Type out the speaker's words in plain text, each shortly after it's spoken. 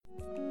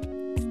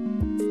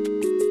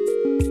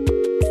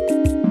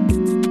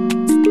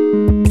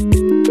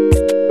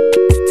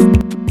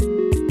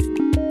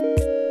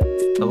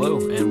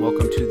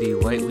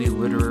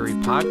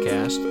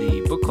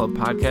book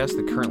club podcast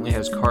that currently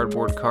has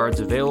cardboard cards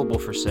available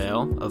for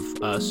sale of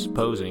us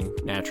posing,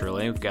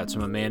 naturally. We've got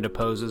some Amanda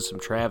poses, some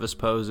Travis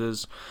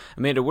poses.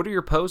 Amanda, what are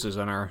your poses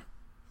on our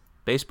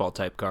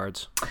baseball-type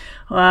cards?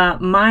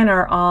 Mine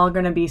are all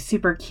going to be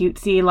super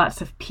cutesy,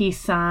 lots of peace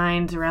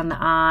signs around the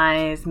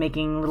eyes,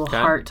 making little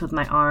hearts with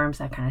my arms,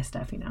 that kind of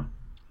stuff,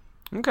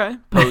 Okay.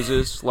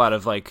 Poses, a lot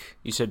of, like,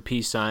 you said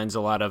peace signs,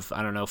 a lot of,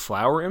 I don't know,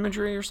 flower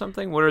imagery or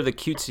something? What are the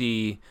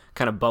cutesy,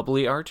 kind of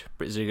bubbly art?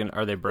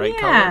 Are they bright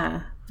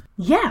colored?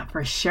 Yeah,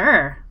 for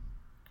sure.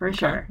 For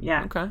sure,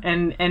 yeah. Okay.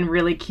 And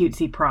really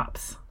cutesy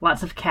props.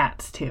 Lots of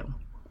cats, too.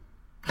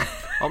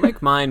 I'll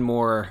make mine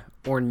more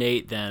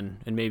ornate then,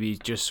 and maybe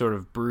just sort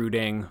of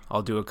brooding.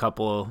 I'll do a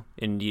couple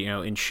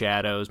in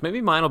shadows.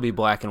 Maybe mine will be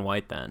black and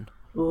white then.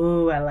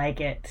 Ooh, I like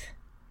it.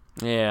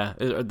 Yeah,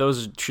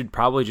 those should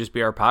probably just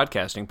be our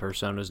podcasting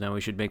personas now.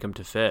 We should make them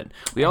to fit.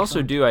 We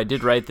also do, I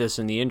did write this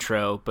in the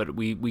intro, but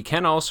we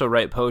can also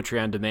write poetry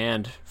on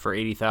demand for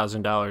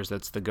 $80,000.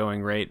 That's the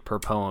going rate per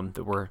poem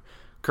that we're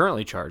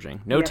currently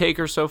charging. No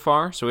takers so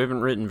far, so we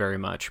haven't written very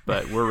much,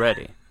 but we're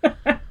ready.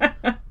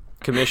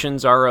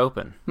 Commissions are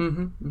open.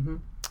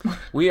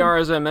 We are,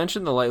 as I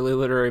mentioned, the Lightly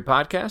Literary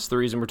Podcast. The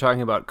reason we're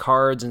talking about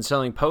cards and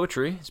selling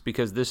poetry is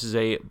because this is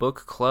a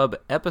book club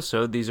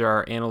episode. These are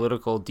our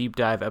analytical deep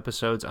dive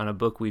episodes on a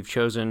book we've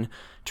chosen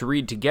to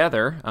read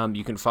together.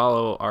 You can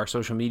follow our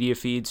social media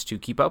feeds to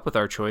keep up with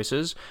our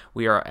choices.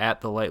 We are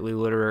at the Lightly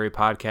Literary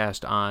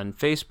Podcast on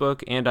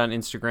Facebook and on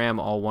Instagram,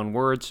 all one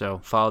word, so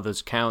follow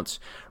those accounts.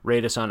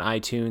 Rate us on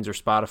iTunes or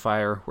Spotify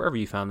or wherever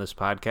you found this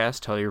podcast.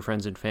 Tell your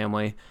friends and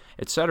family,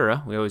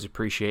 etc. We always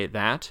appreciate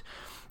that.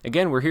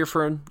 Again, we're here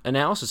for an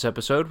analysis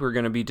episode. We're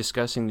going to be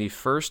discussing the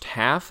first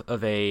half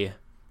of I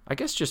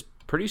guess just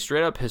pretty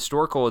straight up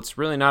historical, it's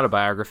really not a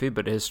biography,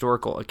 but a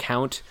historical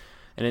account,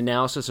 an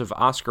analysis of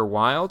Oscar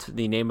Wilde.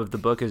 The name of the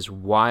book is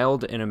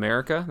Wilde in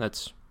America.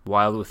 That's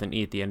Wilde with an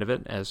E at the end of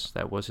it, as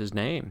that was his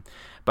name,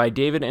 by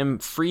David M.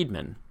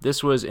 Friedman.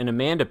 This was an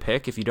Amanda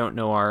pick. If you don't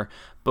know our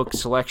book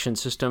selection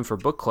system for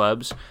book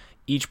clubs,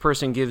 each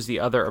person gives the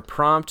other a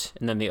prompt,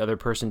 and then the other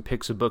person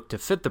picks a book to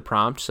fit the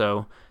prompt,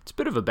 so it's a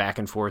bit of a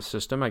back-and-forth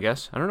system, I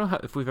guess. I don't know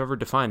if we've ever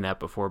defined that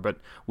before, but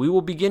we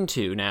will begin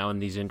to now in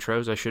these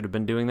intros. I should have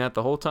been doing that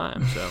the whole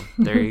time, so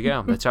there you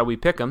go. That's how we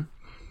pick them.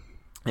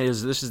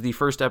 This is the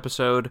first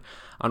episode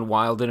on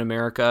Wilde in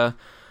America.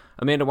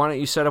 Amanda, why don't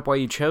you set up why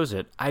you chose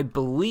it? I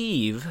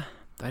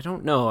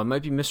don't know, I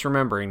might be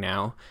misremembering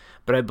now,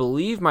 but I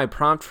believe my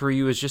prompt for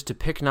you is just to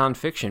pick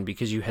nonfiction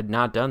because you had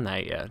not done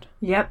that yet.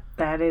 Yep,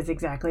 that is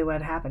exactly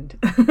what happened.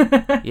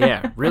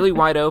 Yeah, really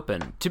wide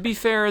open. To be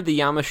fair, the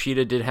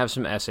Yamashita did have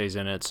some essays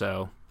in it,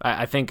 so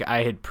I think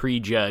I had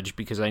prejudged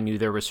because I knew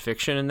there was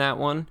fiction in that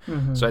one.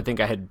 Mm-hmm. So I think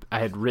I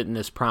had written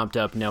this prompt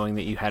up knowing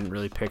that you hadn't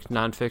really picked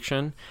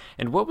nonfiction.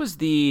 And what was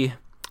the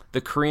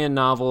Korean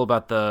novel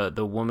about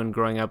the woman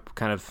growing up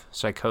kind of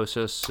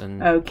psychosis?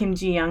 Kim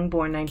Ji-young,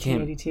 born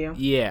 1982.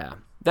 Yeah.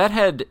 That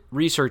had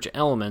research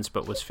elements,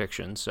 but was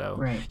fiction, so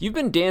right. You've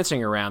been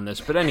dancing around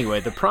this, but anyway,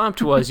 the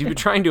prompt was, you've been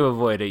trying to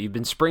avoid it, you've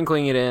been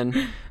sprinkling it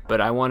in,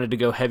 but I wanted to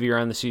go heavier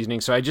on the seasoning,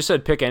 so I just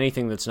said pick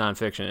anything that's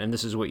nonfiction, and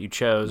this is what you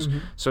chose,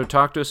 So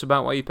talk to us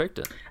about why you picked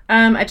it.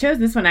 I chose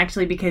this one,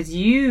 actually, because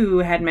you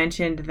had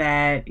mentioned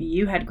that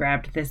you had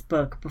grabbed this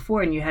book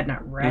before, and you had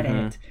not read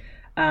it,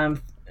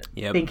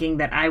 thinking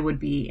that I would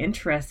be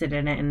interested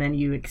in it, and then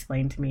you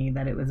explained to me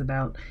that it was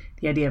about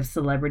the idea of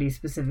celebrity,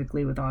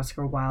 specifically with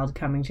Oscar Wilde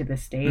coming to the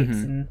States.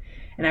 And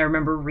I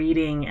remember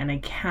reading an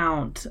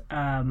account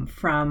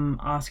from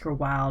Oscar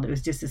Wilde. It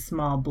was just a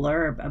small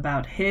blurb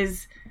about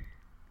his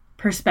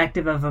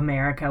perspective of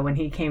America when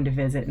he came to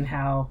visit and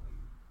how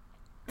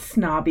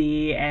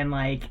snobby and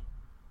like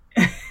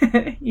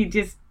he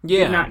just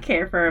did not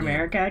care for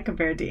America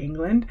compared to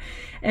England.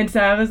 And so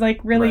I was like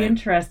really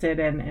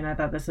interested, and I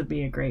thought this would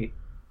be a great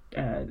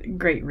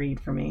read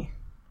for me.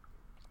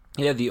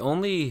 Yeah, the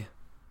only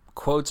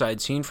quotes I'd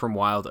seen from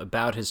Wilde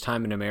about his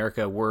time in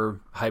America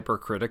were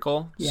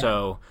hypercritical. Yeah.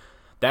 So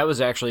that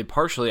was actually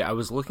partially, I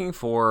was looking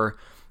for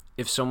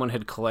if someone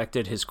had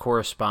collected his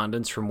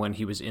correspondence from when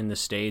he was in the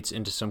States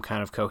into some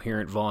kind of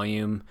coherent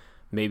volume,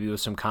 maybe with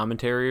some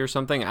commentary or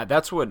something.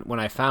 That's what, when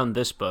I found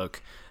this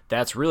book,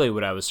 that's really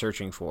what I was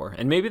searching for.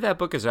 And maybe that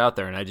book is out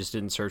there and I just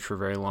didn't search for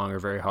very long or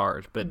very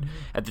hard. But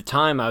at the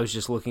time, I was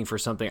just looking for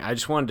something. I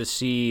just wanted to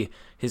see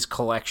his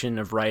collection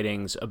of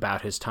writings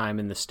about his time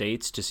in the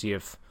States to see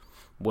if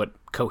what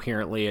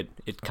coherently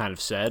it kind of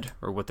said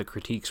or what the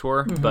critiques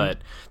were. But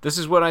this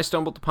is what I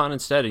stumbled upon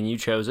instead, and you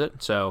chose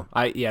it. So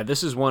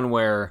this is one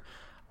where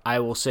I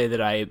will say that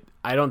I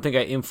don't think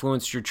I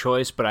influenced your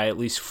choice, but I at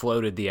least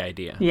floated the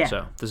idea. Yeah.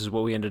 So this is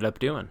what we ended up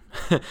doing.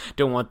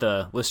 Don't want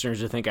the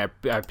listeners to think I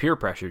peer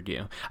pressured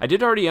you. I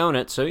did already own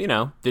it, so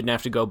didn't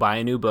have to go buy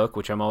a new book,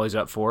 which I'm always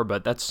up for,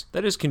 but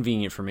that is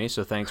convenient for me,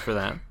 so thanks for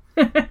that.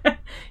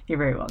 You're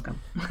very welcome.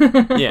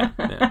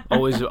 Yeah.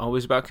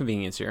 Always about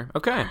convenience here.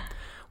 Okay.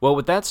 Well,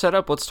 with that set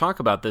up, let's talk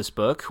about this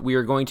book. We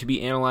are going to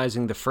be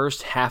analyzing the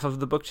first half of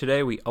the book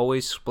today. We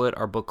always split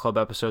our book club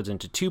episodes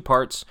into 2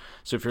 parts.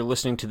 So if you're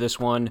listening to this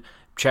one,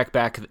 check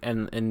back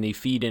in the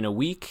feed in a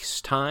week's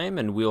time,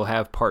 and we'll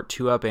have part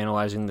 2 up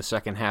analyzing the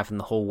second half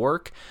and the whole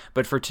work.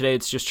 But for today,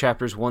 it's just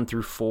chapters 1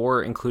 through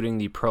 4, including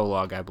the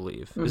prologue, I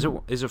believe.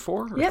 Mm-hmm. Is it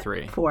 4 or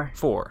 3? 4.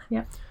 4.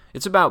 Yep.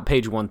 It's about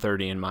page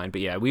 130 in mine,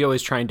 but yeah, we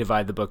always try and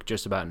divide the book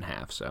just about in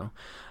half. So,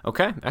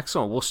 okay,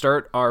 excellent. We'll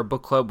start our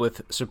book club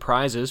with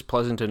surprises,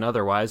 pleasant and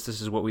otherwise.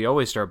 This is what we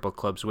always start book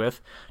clubs with,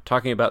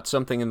 talking about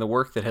something in the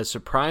work that has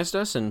surprised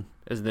us, and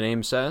as the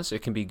name says,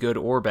 it can be good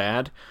or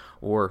bad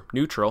or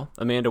neutral.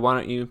 Amanda, why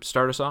don't you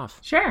start us off?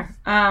 Sure.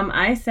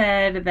 I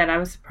said that I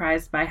was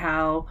surprised by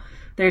how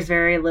there's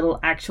very little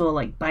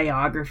actual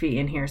biography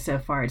in here so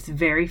far. It's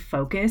very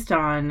focused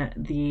on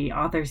the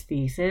author's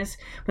thesis,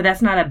 but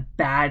that's not a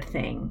bad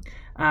thing.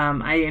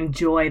 I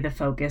enjoy the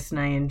focus, and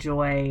I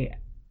enjoy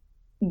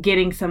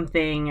getting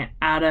something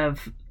out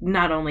of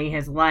not only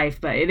his life,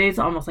 but it is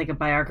almost like a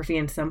biography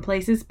in some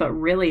places, but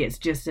really it's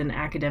just an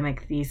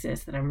academic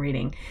thesis that I'm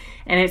reading.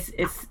 And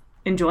it's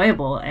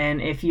enjoyable,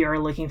 and if you're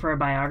looking for a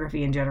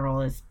biography in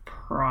general, it's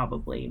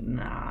probably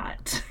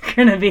not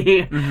gonna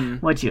be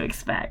what you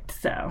expect.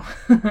 So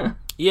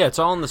yeah, it's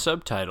all in the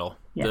subtitle.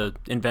 Yeah. The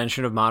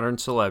Invention of Modern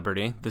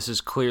Celebrity. This is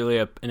clearly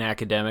an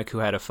academic who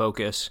had a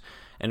focus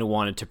and who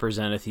wanted to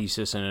present a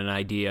thesis and an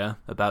idea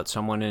about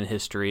someone in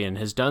history, and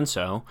has done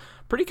so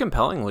pretty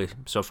compellingly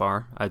so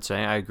far, I'd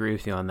say. I agree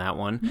with you on that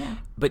one. Yeah.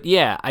 But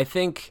yeah, I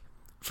think,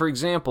 for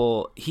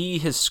example, he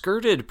has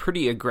skirted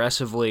pretty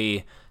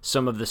aggressively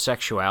some of the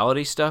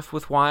sexuality stuff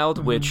with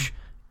Wilde, which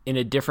in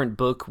a different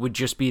book would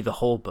just be the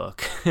whole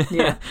book.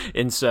 Yeah.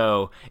 And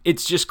so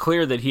it's just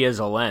clear that he has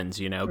a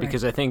lens, Right.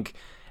 because I think,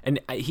 and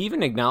he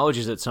even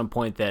acknowledges at some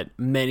point that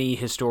many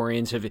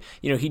historians have,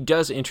 he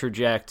does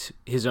interject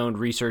his own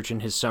research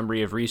and his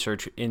summary of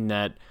research in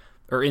that,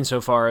 or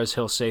insofar as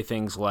he'll say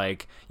things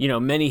like,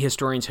 many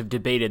historians have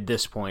debated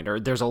this point, or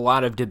there's a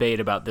lot of debate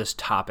about this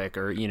topic,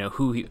 or,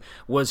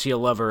 was he a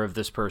lover of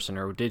this person,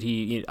 or did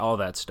he, all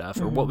that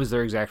stuff, or what was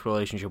their exact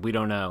relationship? We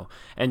don't know.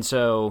 And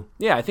so,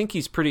 yeah, I think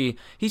he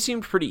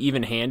seemed pretty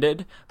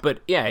even-handed, but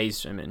yeah,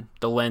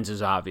 the lens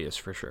is obvious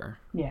for sure.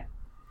 Yeah.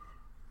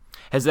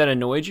 Has that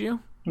annoyed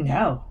you?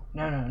 No,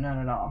 not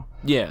at all.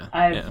 Yeah.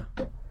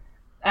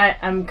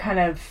 I'm kind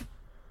of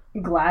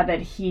glad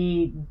that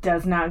he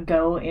does not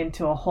go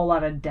into a whole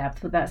lot of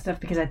depth with that stuff,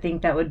 because I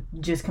think that would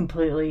just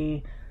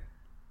completely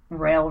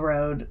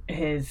railroad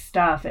his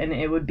stuff, and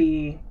it would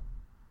be,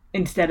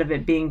 instead of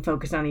it being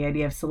focused on the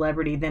idea of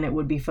celebrity, then it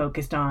would be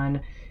focused on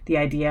the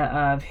idea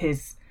of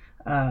his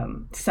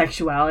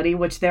sexuality,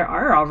 which there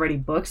are already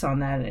books on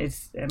that.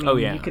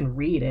 You can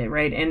read it,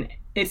 right? And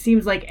it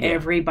seems like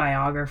every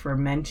biographer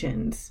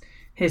mentions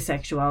his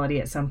sexuality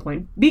at some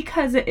point,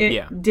 because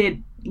it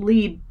did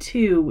lead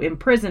to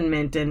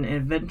imprisonment and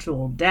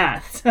eventual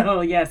death.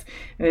 So yes,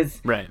 it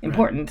was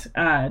important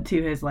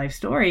to his life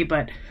story.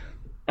 But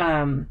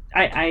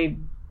I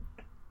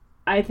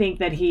think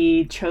that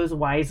he chose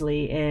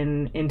wisely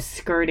in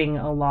skirting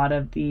a lot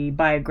of the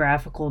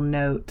biographical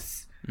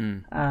notes,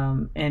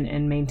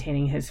 and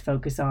maintaining his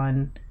focus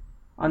on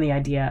the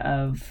idea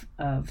of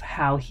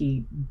how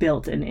he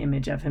built an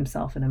image of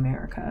himself in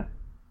America.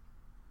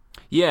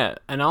 Yeah,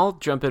 and I'll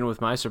jump in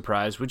with my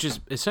surprise, which is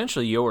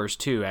essentially yours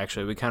too,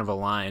 actually. We kind of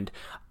aligned.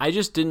 I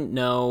just didn't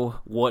know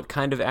what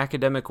kind of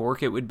academic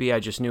work it would be. I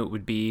just knew it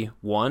would be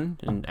one,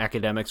 and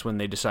academics, when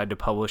they decide to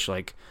publish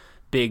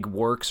big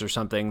works or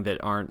something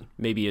that aren't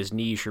maybe as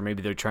niche, or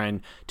maybe they're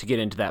trying to get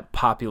into that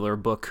popular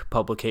book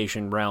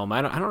publication realm.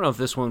 I don't know if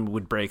this one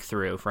would break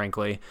through,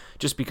 frankly,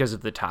 just because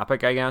of the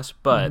topic, I guess.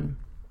 But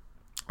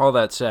all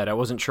that said, I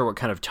wasn't sure what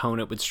kind of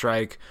tone it would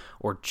strike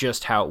or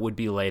just how it would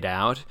be laid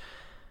out.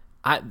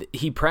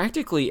 He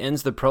practically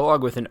ends the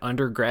prologue with an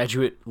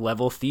undergraduate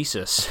level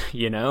thesis,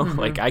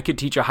 I could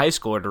teach a high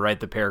schooler to write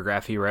the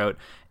paragraph he wrote.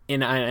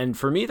 And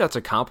for me, that's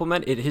a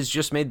compliment. It has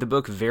just made the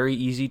book very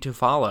easy to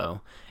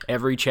follow.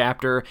 Every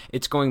chapter,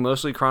 it's going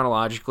mostly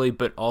chronologically,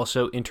 but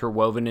also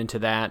interwoven into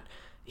that.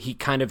 He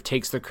kind of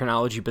takes the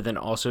chronology, but then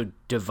also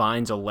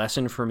divines a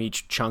lesson from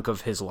each chunk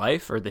of his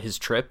life, or his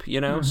trip,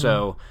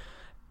 So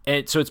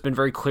it's been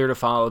very clear to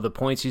follow the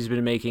points he's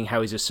been making,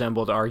 how he's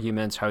assembled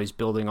arguments, how he's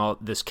building all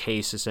this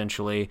case,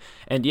 essentially.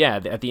 And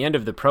yeah, at the end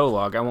of the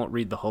prologue, I won't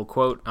read the whole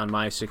quote on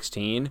my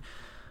 16,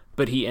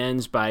 but he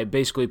ends by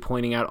basically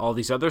pointing out all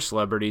these other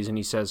celebrities, and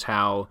he says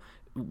how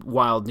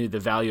Wilde knew the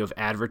value of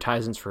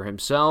advertisements for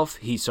himself.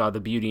 He saw the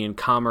beauty in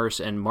commerce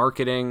and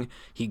marketing.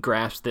 He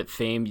grasped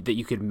that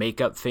you could make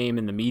up fame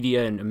in the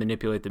media and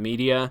manipulate the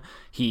media.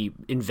 He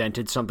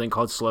invented something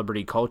called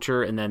celebrity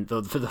culture. And then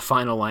the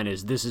final line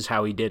is, this is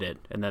how he did it.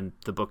 And then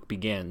the book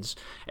begins.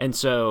 And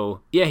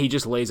so, yeah, he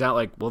just lays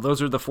out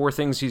those are the 4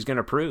 things he's going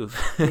to prove.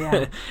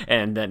 Yeah.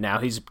 And that now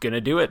he's going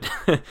to do it.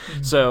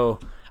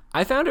 So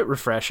I found it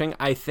refreshing.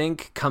 I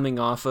think coming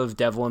off of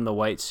Devil in the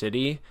White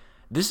City,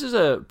 This is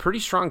a pretty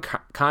strong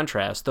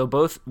contrast, though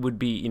both would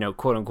be, you know,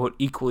 quote unquote,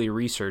 equally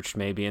researched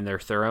maybe in their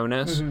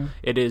thoroughness. Mm-hmm.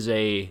 It is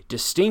a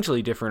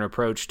distinctly different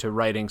approach to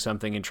writing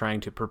something and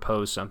trying to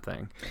propose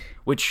something,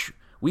 which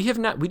we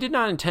did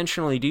not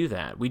intentionally do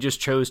that. We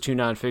just chose two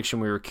nonfiction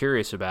we were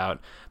curious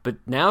about, but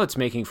now it's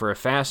making for a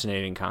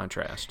fascinating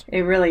contrast.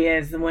 It really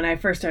is. When I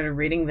first started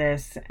reading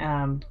this,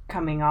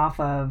 coming off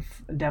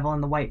of Devil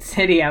in the White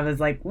City, I was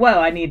like, whoa,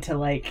 I need to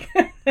like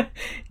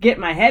get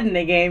my head in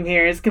the game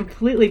here. It's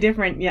completely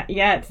different.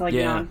 Yeah, it's like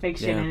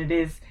nonfiction, and it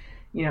is,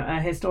 you know,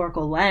 a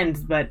historical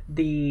lens, but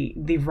the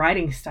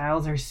writing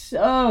styles are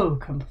so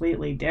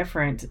completely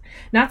different.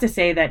 Not to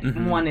say that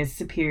one is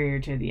superior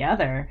to the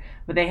other,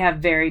 but they have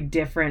very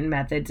different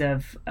methods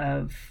of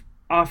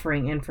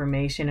offering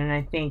information. And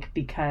I think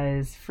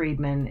because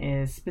Friedman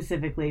is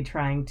specifically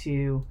trying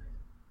to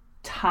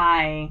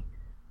tie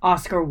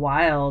Oscar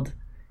Wilde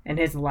and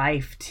his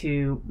life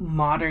to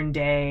modern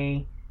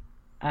day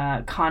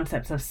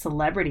concepts of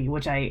celebrity,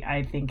 which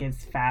I think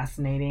is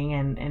fascinating,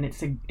 and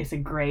it's a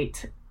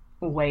great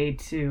way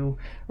to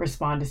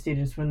respond to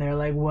students when they're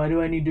like, why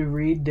do I need to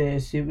read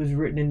this? It was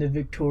written in the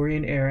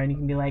Victorian era. And you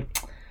can be like,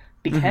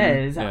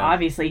 because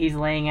obviously he's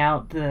laying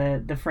out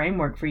the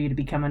framework for you to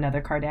become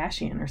another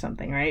Kardashian or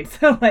something, right?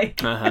 So like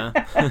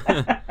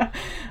the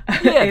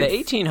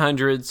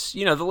 1800s,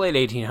 you know, the late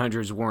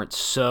 1800s weren't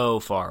so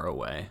far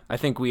away. I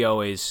think we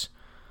always,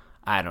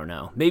 I don't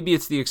know, maybe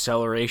it's the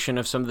acceleration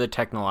of some of the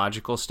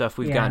technological stuff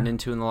we've gotten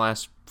into in the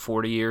last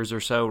 40 years or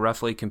so,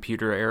 roughly,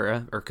 computer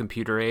era or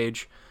computer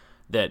age,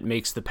 that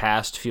makes the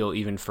past feel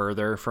even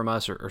further from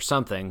us, or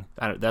something.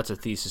 That's a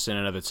thesis in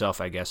and of itself,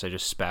 I guess. I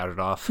just spouted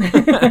off.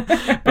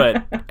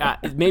 But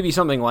maybe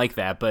something like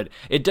that. But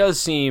it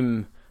does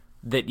seem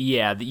that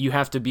you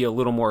have to be a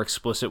little more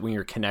explicit when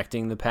you're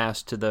connecting the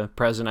past to the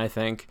present, I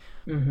think.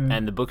 Mm-hmm.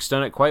 And the book's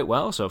done it quite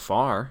well so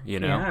far, you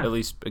know, at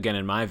least, again,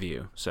 in my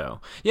view. So,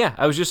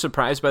 I was just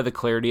surprised by the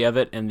clarity of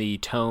it and the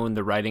tone,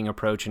 the writing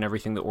approach, and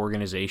everything, the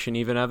organization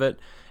even of it.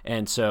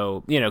 And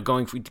so, you know,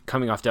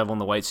 coming off Devil in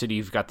the White City,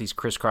 you've got these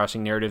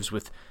crisscrossing narratives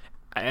with,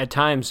 at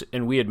times,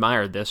 and we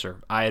admired this,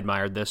 or I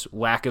admired this,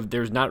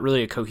 there's not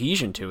really a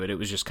cohesion to it. It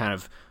was just kind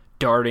of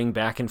darting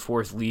back and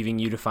forth, leaving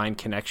you to find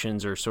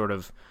connections or sort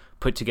of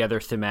put together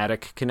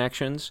thematic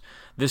connections.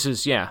 This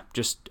is,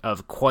 just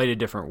of quite a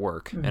different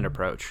work and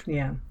approach.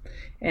 Yeah.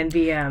 And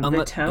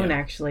the tone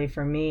actually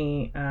for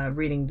me,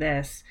 reading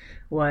this,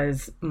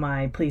 was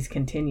my please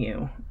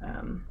continue.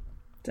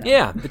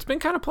 It's been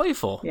kind of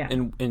playful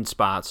in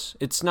spots.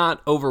 It's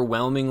not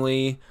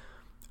overwhelmingly,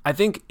 I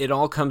think it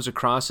all comes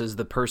across as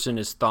the person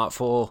is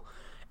thoughtful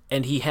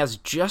and he has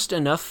just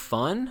enough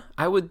fun,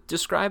 I would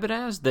describe it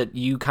as, that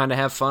you kind of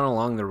have fun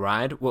along the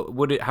ride.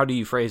 How do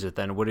you phrase it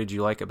then? What did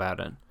you like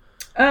about it?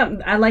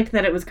 I liked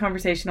that it was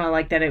conversational. I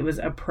liked that it was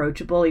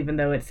approachable, even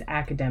though it's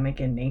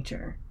academic in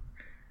nature.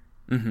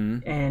 Mm-hmm.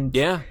 And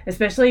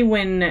especially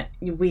when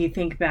we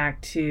think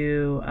back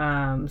to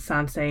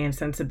Sansei and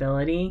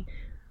Sensibility,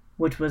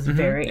 which was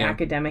very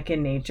academic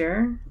in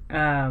nature,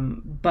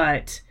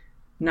 but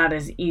not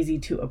as easy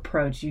to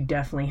approach. You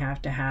definitely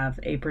have to have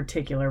a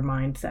particular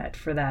mindset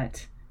for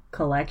that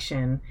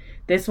collection.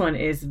 This one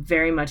is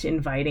very much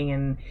inviting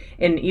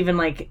and even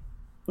like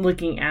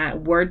looking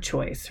at word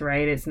choice,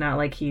 right? It's not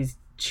like he's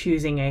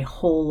choosing a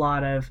whole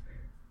lot of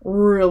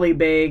really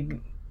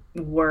big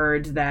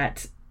words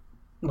that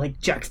like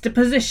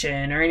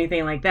juxtaposition or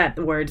anything like that.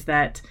 The words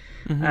that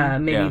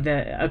maybe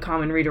a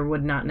common reader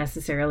would not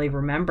necessarily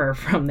remember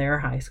from their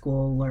high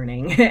school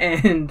learning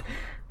and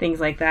things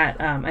like that.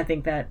 I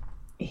think that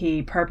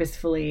he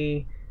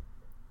purposefully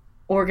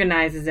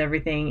organizes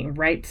everything,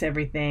 writes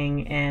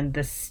everything, and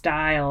the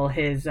style,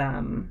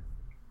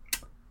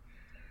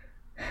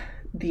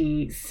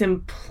 the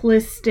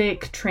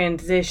simplistic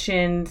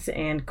transitions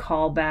and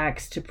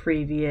callbacks to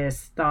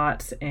previous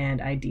thoughts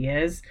and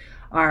ideas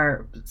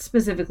are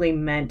specifically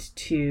meant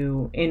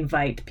to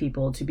invite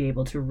people to be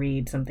able to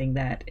read something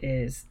that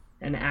is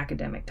an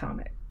academic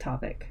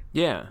topic.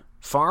 Yeah.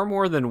 Far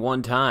more than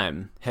one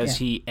time has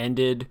he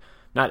ended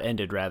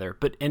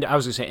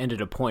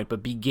a point,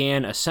 but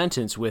began a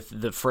sentence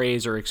with the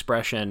phrase or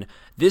expression,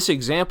 this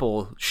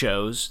example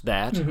shows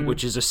that,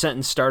 which is a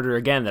sentence starter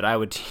again that I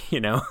would,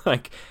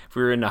 like if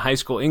we were in a high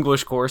school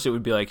English course, it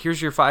would be like,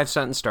 here's your 5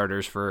 sentence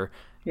starters for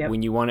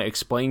when you want to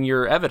explain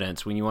your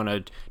evidence, when you want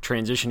to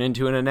transition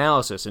into an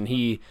analysis. And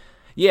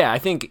I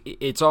think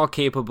it's all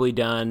capably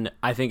done.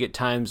 I think at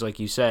times, like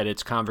you said,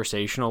 it's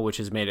conversational, which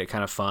has made it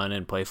kind of fun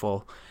and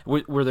playful.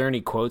 Were there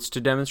any quotes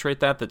to demonstrate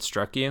that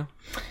struck you?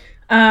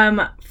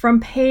 From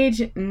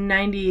page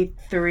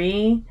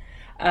 93,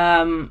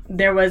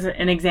 there was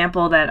an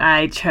example that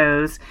I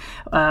chose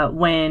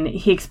when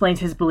he explains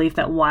his belief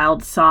that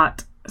Wilde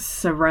sought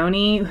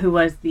Cerrone, who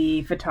was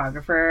the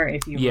photographer,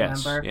 if you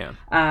remember. Yeah.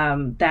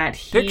 That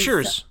he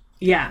pictures.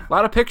 Yeah. A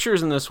lot of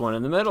pictures in this one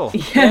in the middle.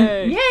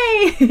 Yeah.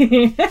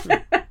 Yay!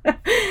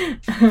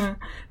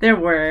 There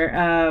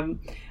were.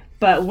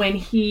 But when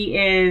he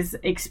is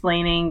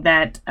explaining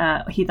that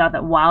he thought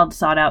that Wilde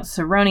sought out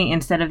Cerrone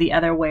instead of the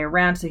other way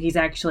around, so he's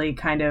actually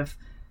kind of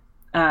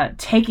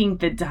taking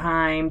the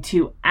time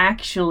to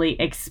actually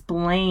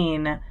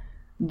explain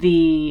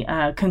the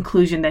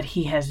conclusion that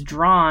he has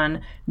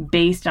drawn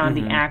based on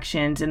the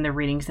actions and the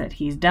readings that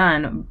he's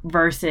done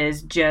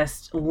versus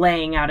just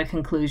laying out a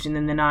conclusion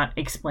and then not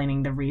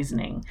explaining the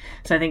reasoning.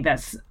 So I think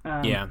that's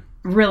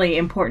really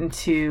important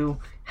to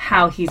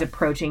how he's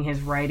approaching his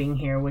writing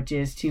here, which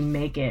is to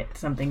make it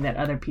something that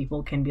other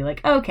people can be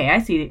like, okay, I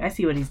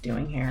see what he's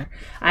doing here.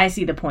 I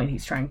see the point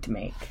he's trying to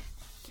make.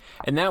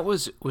 And that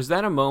was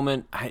that a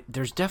moment?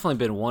 There's definitely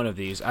been one of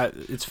these.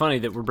 It's funny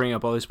that we're bringing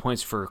up all these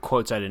points for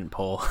quotes I didn't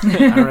pull. I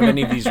don't have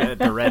any of these at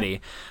the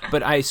ready.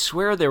 But I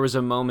swear there was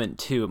a moment,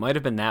 too, it might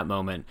have been that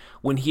moment,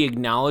 when he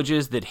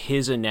acknowledges that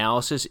his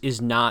analysis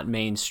is not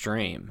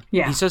mainstream.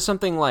 Yeah. He says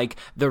something like,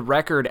 the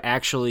record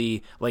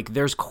actually, like,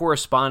 there's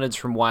correspondence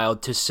from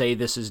Wilde to say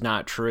this is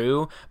not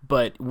true,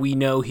 but we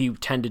know he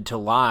tended to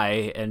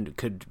lie and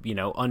could,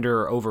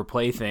 under or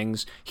overplay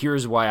things.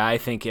 Here's why I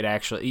think it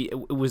actually...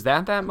 Was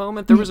that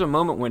moment? There was a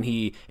moment when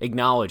he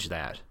acknowledged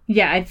that.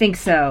 Yeah, I think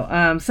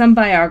so. Some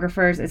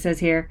biographers, it says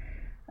here,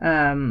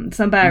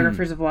 some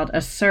biographers of Wilde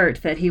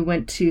assert that he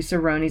went to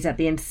Cerrone's at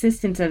the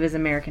insistence of his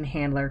American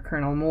handler,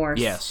 Colonel Morse,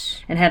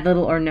 yes, and had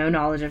little or no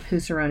knowledge of who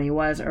Cerrone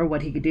was or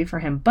what he could do for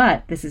him.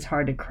 But this is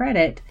hard to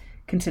credit,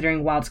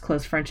 considering Wilde's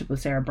close friendship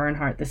with Sarah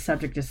Bernhardt, the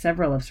subject of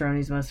several of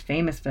Cerrone's most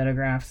famous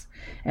photographs.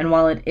 And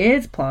while it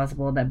is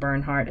plausible that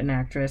Bernhardt, an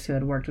actress who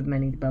had worked with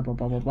many blah, blah,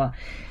 blah, blah, blah,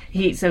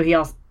 he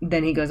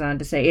goes on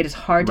to say, it is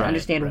hard to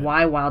understand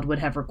why Wilde would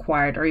have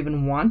required or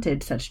even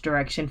wanted such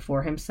direction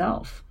for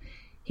himself.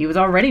 He was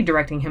already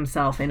directing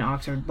himself in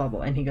Oxford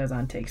Bubble, and he goes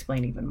on to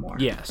explain even more.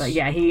 Yes. But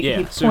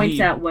he points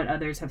out what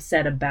others have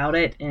said about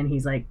it, and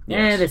he's like,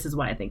 this is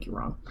why I think you're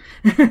wrong.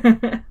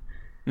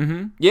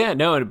 Mm-hmm. Yeah,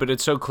 no, but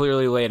it's so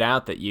clearly laid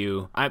out that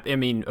I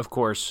mean, of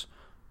course,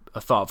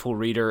 a thoughtful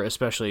reader,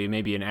 especially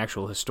maybe an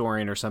actual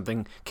historian or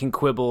something, can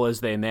quibble as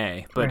they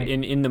may. But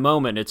in the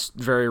moment, it's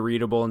very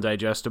readable and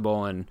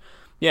digestible. And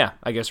yeah,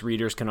 I guess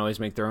readers can always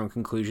make their own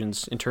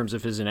conclusions in terms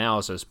of his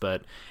analysis,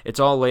 but it's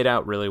all laid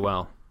out really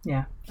well.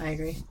 Yeah, I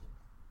agree.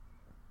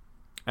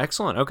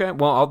 Excellent. Okay,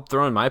 well, I'll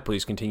throw in my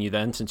please continue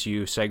then, since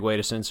you segued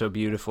us in so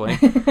beautifully.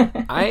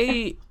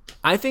 I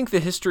think the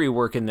history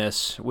work in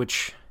this,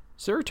 which...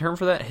 Is there a term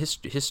for that?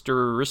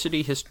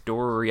 Historicity?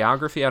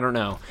 Historiography? I don't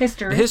know.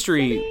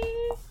 History.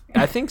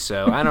 I think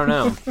so. I don't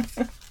know.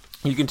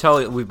 You can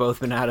tell we've both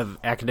been out of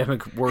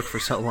academic work for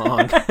so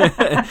long.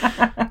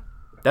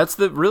 That's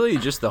really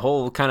just the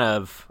whole kind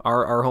of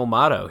our whole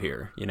motto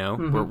here.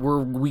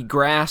 We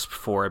grasp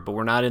for it, but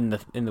we're not in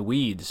the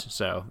weeds.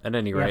 So at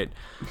any rate,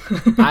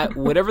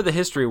 whatever the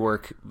history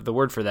work, the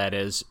word for that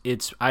is,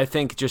 it's I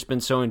think just been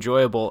so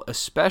enjoyable,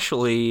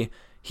 especially.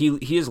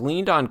 He has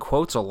leaned on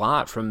quotes a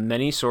lot from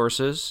many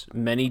sources,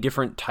 many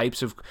different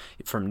types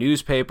from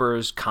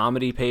newspapers,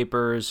 comedy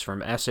papers,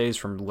 from essays,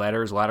 from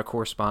letters, a lot of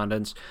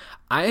correspondence.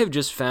 I have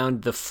just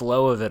found the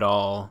flow of it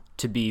all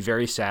to be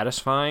very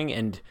satisfying,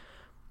 and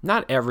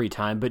not every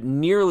time, but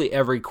nearly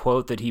every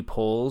quote that he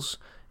pulls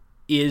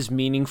is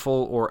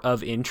meaningful or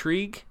of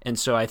intrigue. And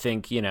so I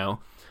think,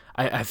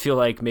 I feel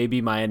like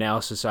maybe my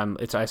analysis,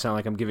 I sound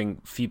like I'm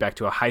giving feedback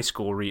to a high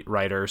school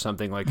writer or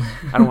something. Like,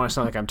 I don't want to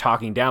sound like I'm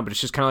talking down, but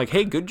it's just kind of like,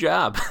 hey, good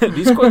job.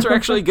 These quotes are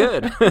actually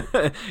good.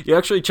 You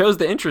actually chose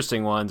the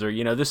interesting ones, or,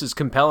 this is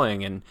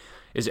compelling and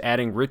is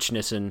adding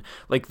richness. And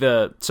like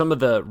some of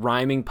the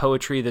rhyming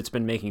poetry that's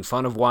been making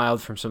fun of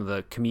Wilde from some of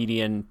the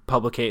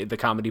the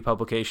comedy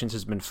publications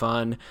has been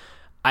fun.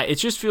 It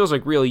just feels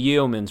like real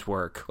yeoman's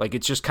work. Like,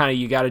 it's just kind of,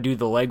 you got to do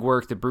the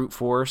legwork, the brute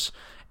force.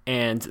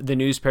 And the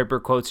newspaper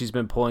quotes he's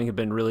been pulling have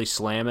been really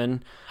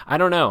slamming. I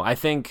don't know. I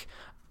think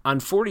on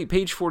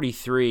page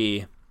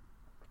 43,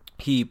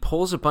 he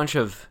pulls a bunch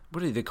of,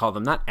 what do they call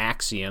them? Not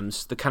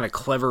axioms, the kind of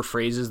clever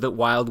phrases that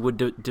Wilde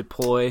would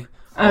deploy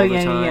all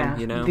the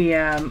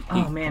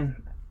time.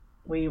 Man,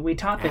 we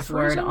taught this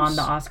word on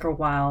the Oscar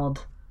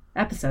Wilde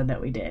episode that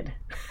we did.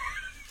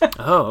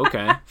 Oh,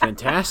 okay.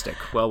 Fantastic.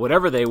 Well,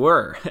 whatever they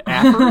were.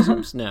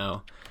 Aphorisms?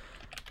 No.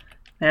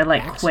 They're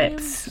like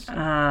axioms?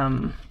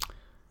 Quips.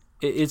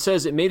 It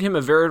says it made him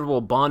a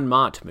veritable bon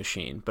mot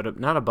machine, but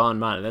not a bon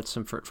mot. That's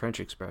some French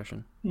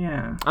expression.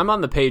 Yeah. I'm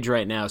on the page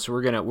right now, so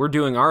we're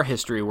doing our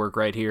history work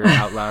right here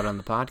out loud on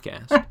the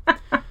podcast.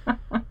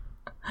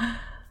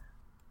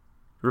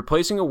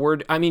 Replacing a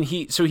word. I mean,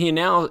 he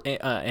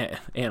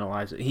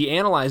analyzes it. He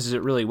analyzes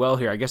it really well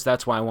here. I guess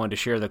that's why I wanted to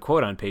share the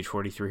quote on page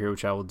 43 here,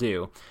 which I will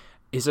do.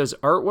 He says,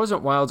 art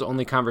wasn't Wilde's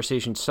only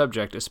conversation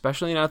subject,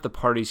 especially not at the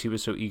parties he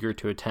was so eager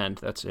to attend.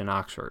 That's in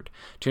Oxford.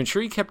 To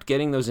ensure he kept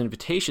getting those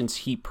invitations,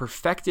 he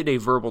perfected a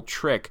verbal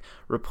trick,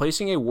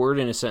 replacing a word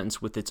in a sentence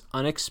with its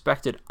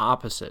unexpected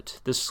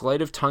opposite. This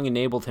sleight of tongue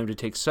enabled him to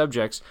take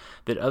subjects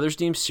that others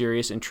deemed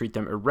serious and treat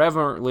them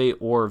irreverently,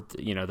 or,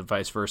 the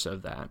vice versa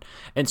of that.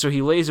 And so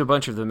he lays a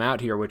bunch of them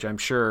out here, which I'm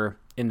sure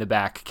in the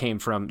back came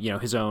from,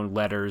 his own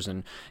letters,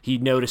 and he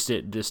noticed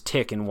this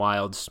tick in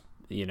Wilde's,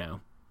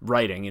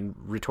 writing and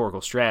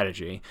rhetorical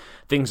strategy.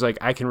 Things like,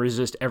 I can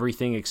resist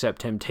everything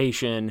except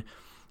temptation.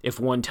 If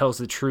one tells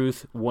the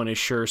truth, one is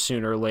sure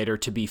sooner or later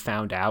to be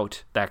found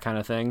out. That kind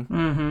of thing.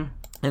 Mm-hmm.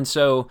 And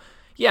so,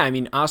 yeah, I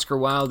mean, Oscar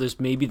Wilde is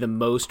maybe the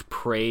most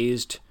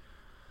praised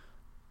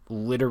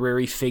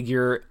literary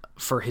figure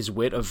for his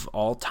wit of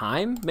all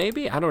time,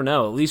 maybe? I don't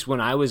know. At least when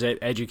I was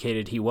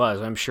educated, he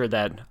was. I'm sure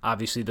that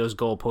obviously those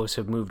goalposts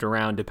have moved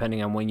around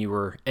depending on when you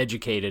were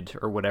educated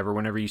or whatever.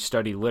 Whenever you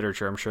study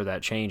literature, I'm sure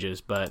that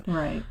changes. But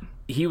right.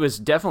 He was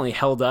definitely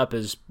held up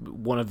as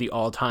one of the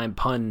all-time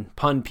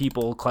pun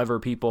people, clever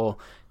people.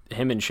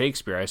 Him and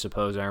Shakespeare, I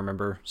suppose, I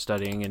remember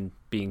studying and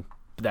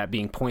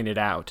being pointed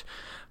out.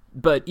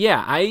 But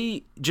yeah,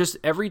 I just,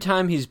 every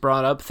time he's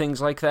brought up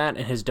things like that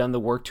and has done the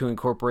work to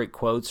incorporate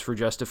quotes for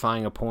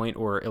justifying a point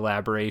or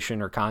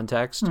elaboration or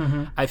context,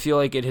 I feel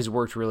like it has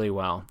worked really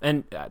well.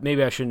 And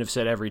maybe I shouldn't have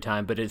said every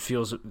time, but it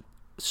feels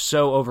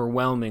so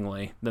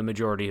overwhelmingly the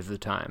majority of the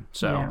time.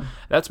 So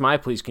that's my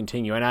please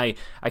continue. And I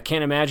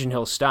can't imagine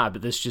he'll stop,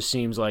 but this just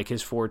seems like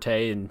his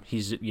forte, and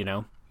he's,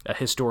 a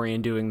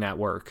historian doing that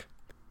work.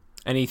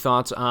 Any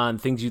thoughts on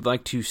things you'd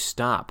like to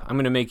stop? I'm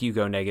going to make you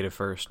go negative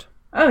first.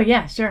 Oh,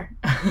 yeah, sure.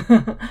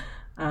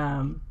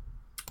 The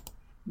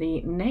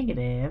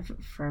negative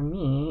for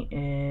me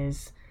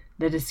is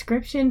the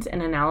descriptions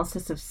and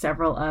analysis of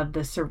several of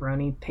the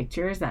Cerrone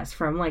pictures. That's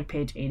from like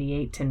page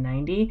 88 to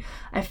 90.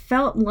 I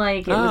felt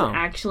like it was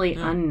actually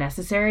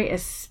unnecessary,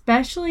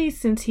 especially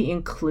since he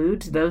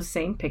includes those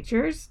same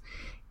pictures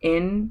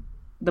in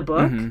the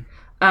book.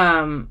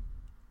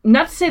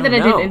 Not to say that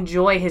I didn't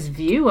enjoy his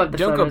view of the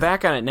photos. Don't go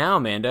back on it now,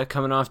 Amanda,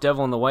 coming off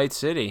Devil in the White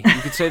City.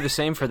 You could say the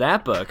same for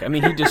that book. I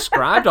mean, he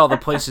described all the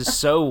places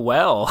so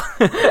well.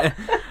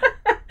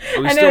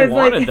 We still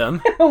wanted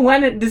them.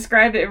 One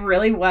described it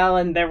really well,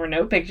 and there were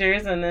no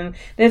pictures, and then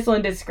this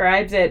one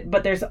describes it,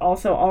 but there's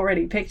also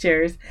already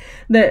pictures.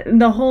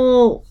 The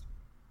whole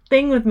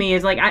thing with me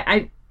is, like,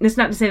 I it's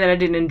not to say that I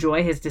didn't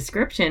enjoy his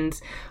descriptions,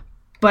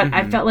 but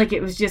I felt like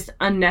it was just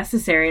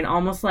unnecessary and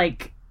almost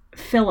like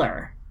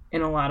filler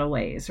in a lot of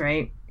ways,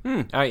 right?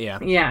 Oh, yeah.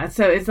 Yeah,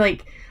 so it's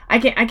like, I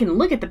can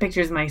look at the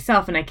pictures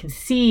myself, and I can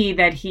see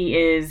that he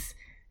is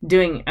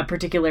doing a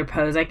particular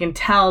pose. I can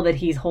tell that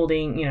he's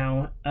holding,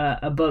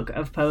 a book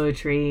of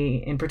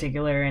poetry in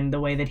particular, and the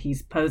way that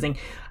he's posing.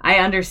 I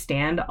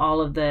understand all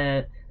of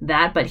that,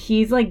 but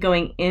he's like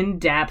going in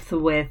depth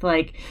with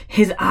like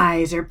his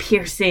eyes are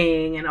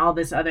piercing and all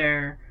this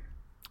other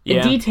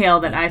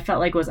detail that I felt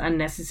like was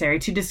unnecessary.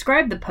 To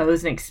describe the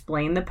pose and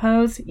explain the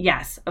pose,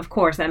 yes, of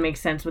course, that makes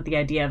sense with the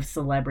idea of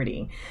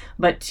celebrity.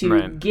 But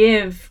to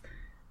give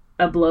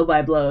a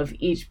blow-by-blow of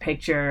each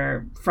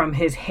picture from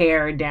his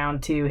hair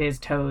down to his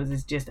toes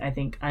is just, I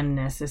think,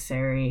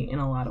 unnecessary in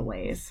a lot of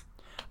ways.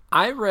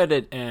 I read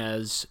it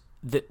as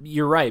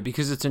you're right,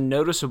 because it's a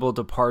noticeable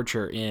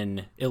departure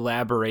in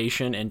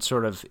elaboration, and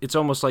sort of, it's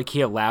almost like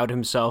he allowed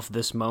himself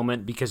this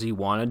moment because he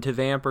wanted to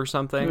vamp or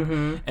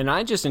something. And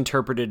I just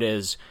interpret it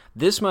as,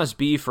 this must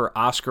be for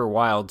Oscar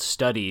Wilde's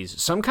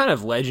studies, some kind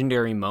of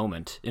legendary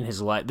moment in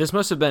his life. This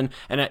must have been,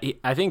 and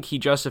I think he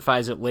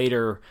justifies it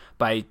later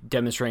by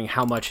demonstrating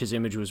how much his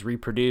image was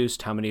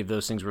reproduced, how many of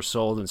those things were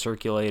sold and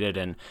circulated.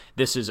 And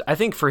this is, I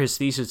think for his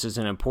thesis, is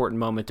an important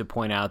moment to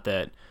point out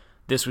that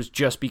this was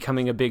just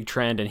becoming a big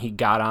trend, and he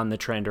got on the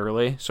trend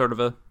early, sort of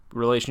a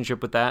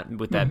relationship with that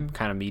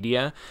kind of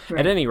media.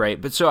 At any rate,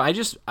 but so I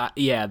just,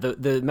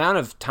 the amount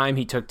of time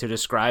he took to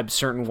describe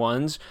certain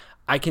ones,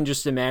 I can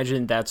just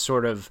imagine that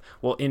sort of,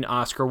 well, in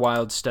Oscar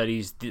Wilde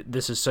studies,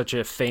 this is such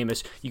a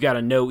famous, you got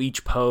to know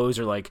each pose,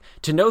 or like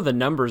to know the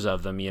numbers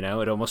of them,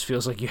 it almost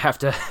feels like you have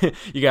to,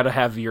 you got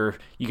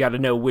to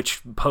know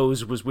which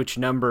pose was which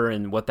number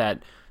and what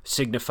that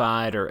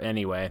signified, or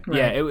anyway. Right.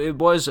 Yeah, it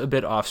was a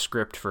bit off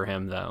script for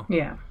him, though.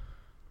 Yeah.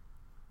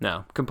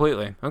 No,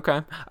 completely.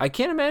 Okay. I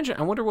can't imagine.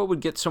 I wonder what would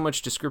get so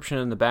much description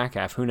in the back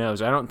half. Who knows?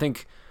 I don't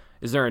think,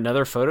 is there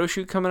another photo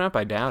shoot coming up?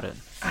 I doubt it.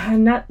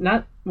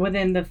 Not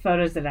within the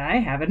photos that I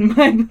have in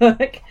my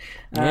book.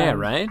 Yeah,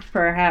 right?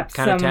 Perhaps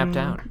kind of tapped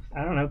out.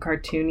 I don't know,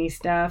 cartoony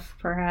stuff,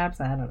 perhaps.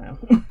 I don't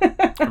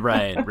know.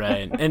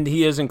 Right. And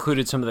he has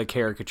included some of the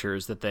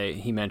caricatures that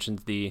he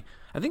mentioned.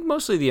 I think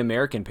mostly the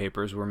American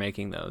papers were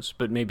making those,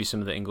 but maybe some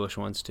of the English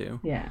ones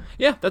too. Yeah.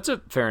 Yeah, that's a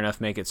fair enough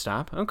make it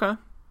stop. Okay.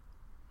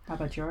 How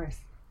about yours?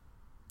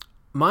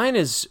 Mine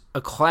is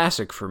a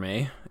classic for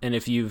me, and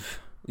if you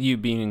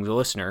being the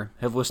listener,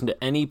 have listened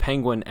to any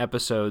Penguin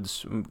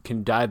episodes,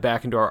 can dive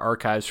back into our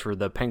archives for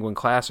the Penguin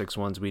Classics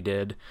ones we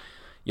did,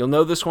 you'll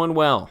know this one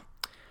well.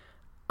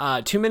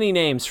 Too many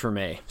names for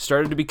me.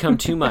 Started to become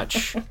too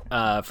much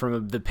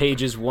from the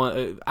pages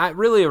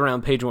really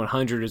around page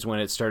 100 is when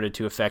it started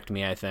to affect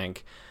me, I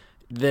think.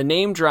 The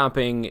name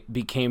dropping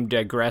became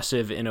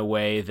digressive in a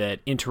way that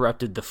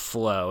interrupted the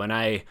flow, and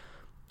I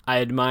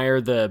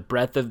admire the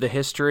breadth of the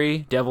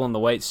history. Devil in the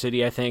White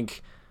City, I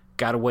think,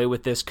 got away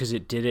with this because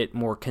it did it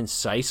more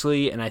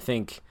concisely, and I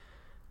think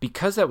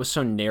because that was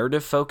so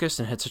narrative focused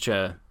and had such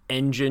a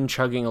engine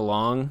chugging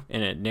along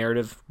in a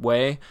narrative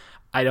way,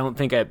 I don't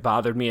think it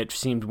bothered me. It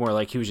seemed more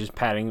like he was just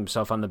patting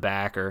himself on the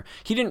back, or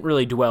he didn't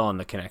really dwell on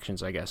the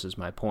connections, I guess is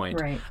my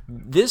point. Right.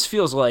 This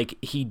feels like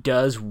he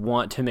does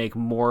want to make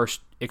more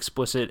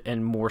explicit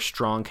and more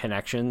strong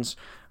connections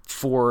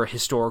for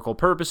historical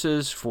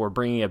purposes, for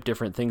bringing up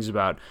different things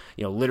about,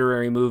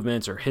 literary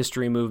movements or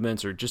history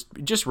movements or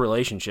just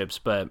relationships.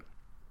 But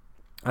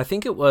I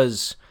think it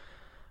was,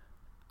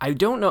 I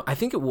don't know, I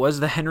think it was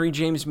the Henry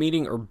James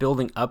meeting or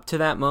building up to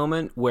that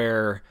moment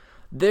where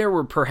there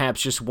were perhaps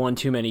just one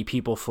too many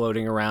people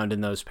floating around in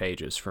those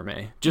pages for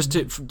me.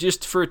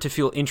 Just for it to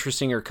feel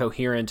interesting or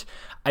coherent.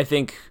 I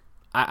think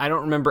I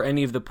don't remember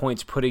any of the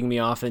points putting me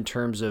off in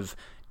terms of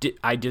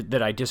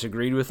that I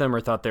disagreed with them or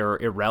thought they were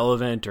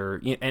irrelevant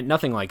and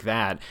nothing like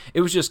that.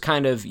 It was just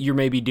kind of, you're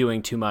maybe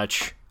doing too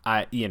much.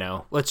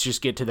 Let's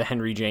just get to the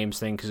Henry James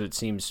thing because it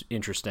seems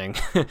interesting.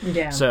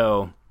 Yeah.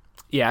 So.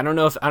 Yeah, I don't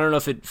know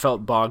if it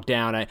felt bogged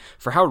down.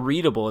 For how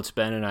readable it's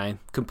been, and I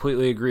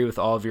completely agree with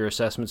all of your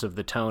assessments of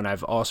the tone.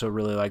 I've also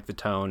really liked the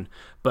tone,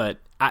 but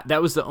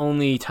that was the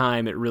only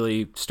time it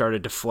really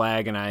started to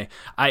flag, and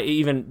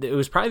it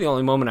was probably the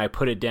only moment I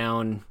put it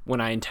down when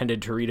I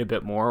intended to read a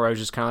bit more, where I was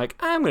just kind of like,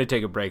 I'm going to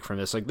take a break from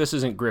this. Like, this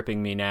isn't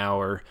gripping me now,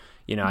 or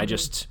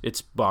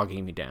it's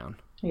bogging me down.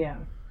 Yeah,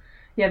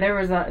 yeah.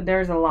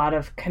 There's a lot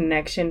of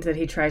connections that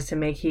he tries to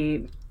make.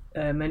 He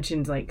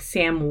mentions like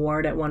Sam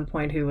Ward at one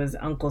point, who was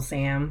Uncle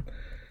Sam.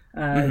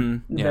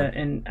 And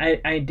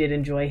I did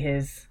enjoy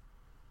his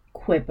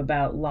quip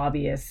about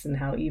lobbyists and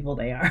how evil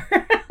they are.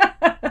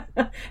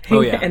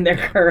 And their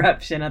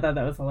corruption. I thought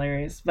that was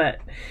hilarious. But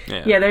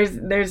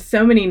there's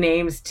so many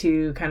names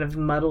to kind of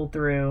muddle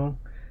through.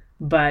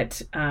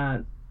 But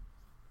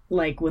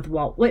like with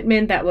Walt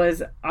Whitman, that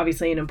was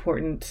obviously an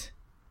important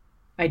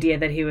idea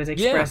that he was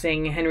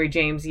expressing. Henry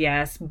James,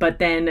 yes. But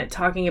then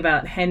talking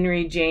about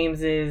Henry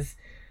James's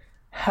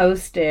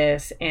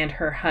hostess and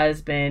her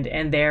husband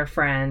and their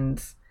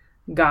friends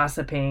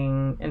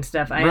gossiping and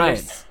stuff. I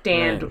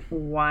understand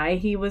why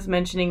he was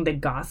mentioning the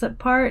gossip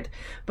part,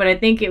 but I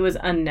think it was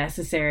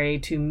unnecessary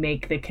to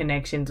make the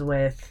connections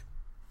with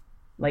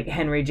like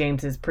Henry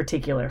James's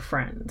particular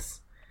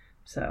friends.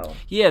 So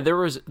yeah, there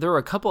were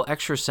a couple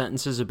extra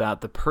sentences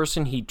about the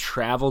person he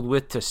traveled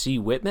with to see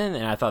Whitman,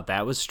 and I thought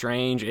that was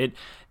strange.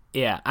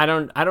 Yeah, I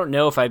don't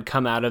know if I'd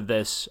come out of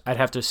this. I'd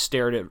have to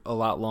stare at it a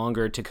lot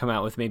longer to come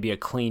out with maybe a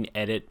clean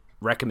edit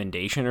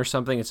recommendation or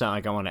something. It's not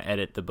like I want to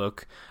edit the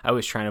book. I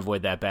always try and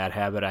avoid that bad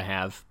habit I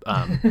have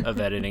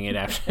of editing it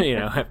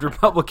after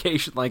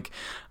publication, like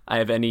I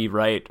have any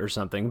right or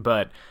something.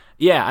 But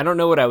yeah, I don't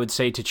know what I would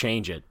say to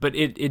change it. But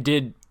it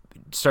did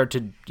start to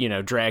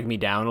drag me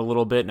down a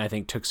little bit, and I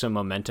think took some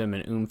momentum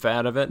and oomph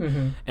out of it.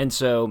 And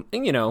so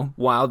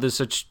Wilde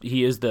is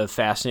he is the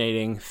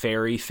fascinating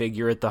fairy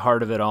figure at the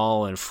heart of it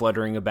all, and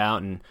fluttering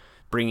about and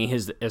bringing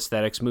his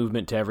aesthetics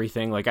movement to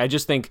everything. Like, I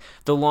just think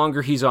the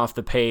longer he's off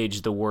the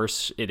page, the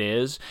worse it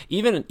is.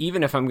 Even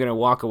if I'm going to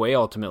walk away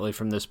ultimately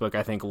from this book,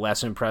 I think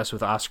less impressed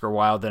with Oscar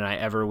Wilde than I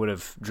ever would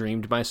have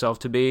dreamed myself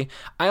to be.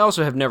 I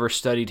also have never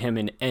studied him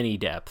in any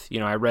depth.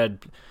 I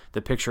read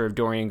The Picture of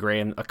Dorian Gray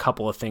and a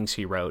couple of things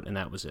he wrote, and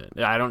that was it.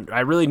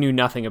 I really knew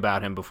nothing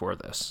about him before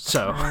this.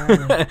 So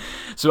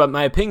so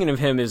my opinion of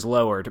him is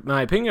lowered.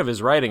 My opinion of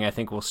his writing, I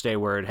think, will stay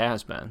where it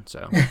has been.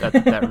 So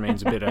that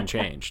remains a bit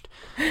unchanged.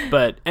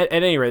 But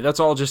at any rate, that's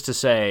all just to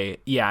say,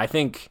 yeah, I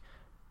think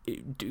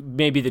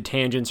maybe the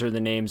tangents or the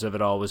names of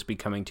it all was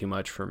becoming too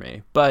much for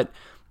me. But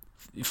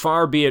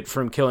far be it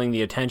from killing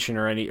the attention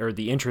or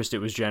the interest it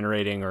was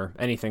generating or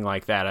anything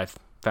like that. I've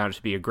found it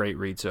to be a great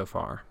read so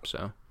far.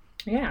 So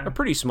yeah, a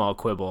pretty small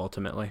quibble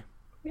ultimately.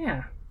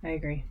 Yeah, I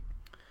agree.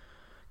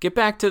 Get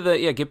back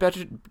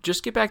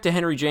to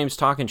Henry James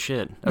talking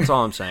shit. That's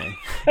all I'm saying.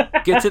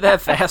 Get to that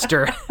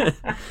faster.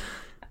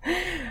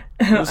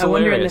 I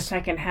wonder in the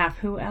second half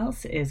who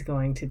else is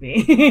going to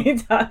be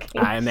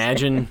talking. I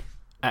imagine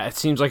it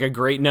seems like a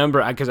great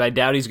number, because I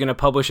doubt he's going to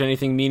publish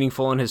anything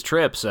meaningful on his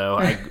trip. So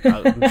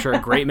I'm sure a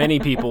great many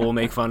people will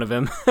make fun of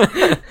him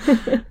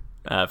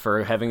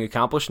for having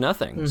accomplished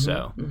nothing.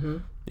 So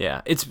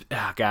yeah, it's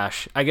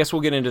gosh. I guess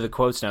we'll get into the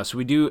quotes now. So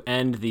we do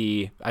end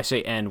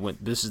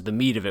this is the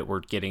meat of it we're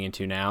getting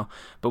into now.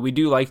 But we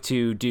do like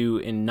to do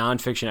in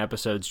nonfiction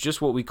episodes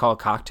just what we call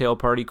cocktail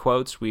party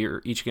quotes. We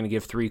are each going to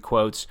give 3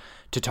 quotes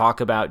to talk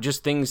about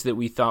just things that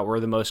we thought were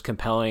the most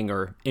compelling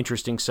or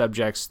interesting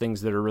subjects,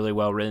 things that are really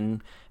well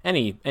written,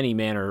 any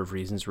manner of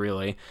reasons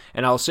really.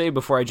 And I'll say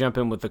before I jump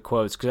in with the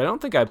quotes, because I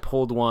don't think I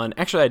pulled one.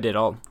 Actually, I did.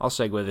 I'll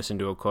segue this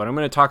into a quote. I'm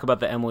going to talk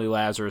about the Emily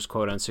Lazarus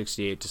quote on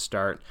 68 to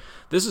start.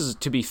 This is,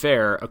 to be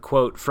fair, a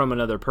quote from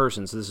another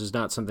person, so this is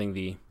not something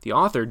the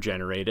author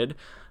generated,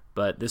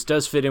 but this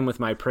does fit in with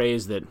my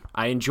praise that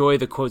I enjoy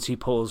the quotes he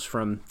pulls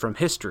from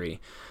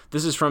history.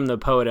 This is from the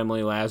poet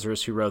Emily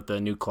Lazarus, who wrote the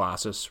New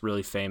Colossus,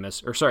 really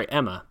famous,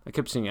 Emma. I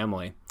kept saying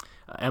Emily.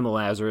 Emma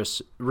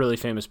Lazarus, really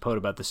famous poem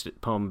about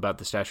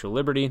the Statue of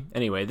Liberty.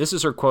 Anyway, this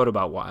is her quote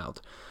about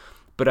Wilde.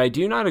 But I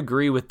do not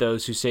agree with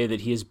those who say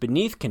that he is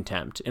beneath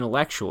contempt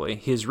intellectually.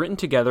 He is written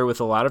together with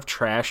a lot of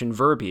trash and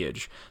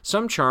verbiage,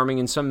 some charming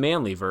and some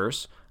manly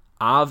verse.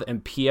 Ave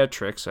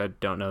Imperatrix, I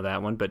don't know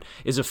that one, but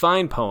is a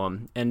fine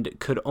poem, and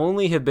could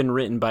only have been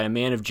written by a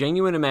man of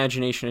genuine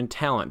imagination and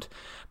talent.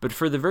 But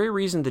for the very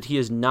reason that he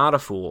is not a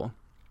fool,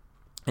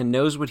 and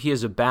knows what he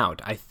is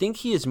about. I think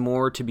he is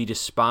more to be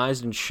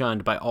despised and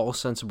shunned by all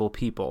sensible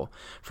people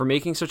for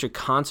making such a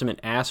consummate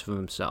ass of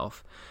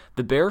himself.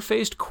 The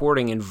barefaced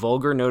courting and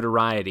vulgar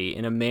notoriety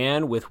in a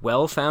man with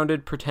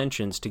well-founded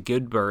pretensions to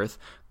good birth,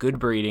 good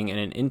breeding, and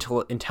an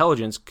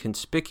intelligence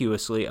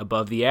conspicuously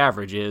above the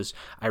average is,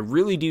 I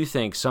really do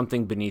think,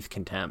 something beneath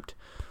contempt.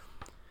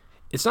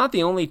 It's not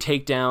the only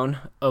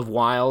takedown of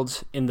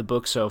Wilde in the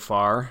book so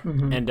far,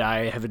 and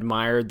I have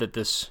admired that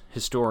this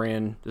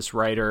historian, this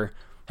writer,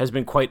 has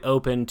been quite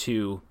open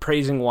to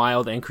praising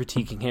Wilde and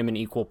critiquing him in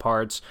equal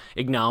parts,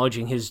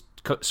 acknowledging his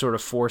sort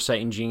of foresight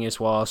and genius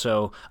while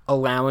also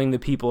allowing the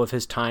people of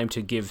his time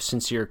to give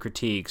sincere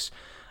critiques.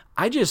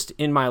 I just,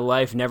 in my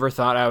life, never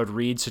thought I would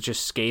read such a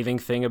scathing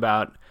thing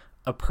about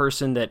a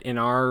person that in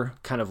our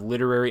kind of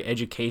literary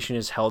education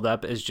is held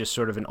up as just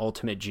sort of an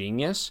ultimate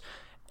genius.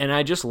 And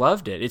I just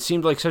loved it. It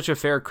seemed like such a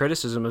fair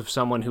criticism of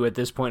someone who at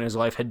this point in his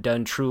life had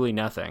done truly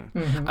nothing.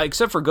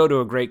 Except for go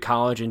to a great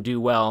college and do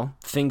well.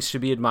 Things to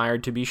be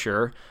admired, to be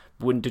sure.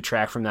 Wouldn't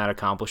detract from that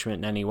accomplishment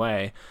in any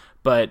way.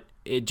 But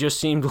it just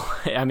seemed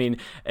like, I mean,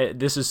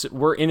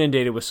 we're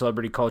inundated with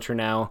celebrity culture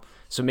now,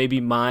 so maybe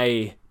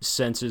my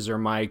senses or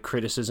my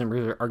criticism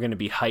are going to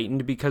be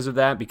heightened because of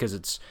that, because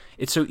it's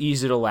so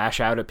easy to lash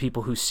out at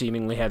people who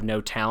seemingly have no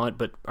talent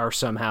but are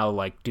somehow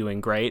like doing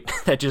great.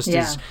 That just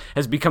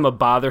has become a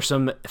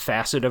bothersome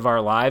facet of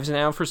our lives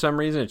now for some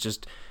reason. It's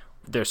just,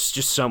 there's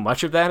just so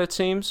much of that, it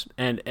seems,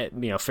 and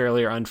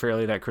fairly or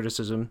unfairly, that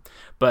criticism.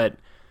 But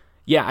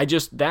yeah,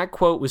 that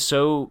quote was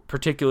so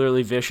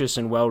particularly vicious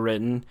and well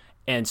written.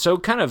 And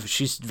so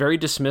she's very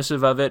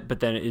dismissive of it, but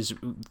then is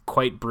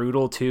quite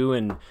brutal too,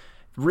 and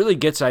really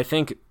gets, I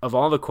think, of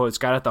all the quotes,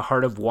 got at the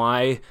heart of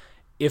why,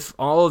 if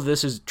all of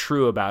this is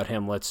true about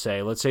him, let's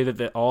say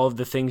that all of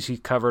the things he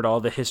covered, all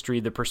the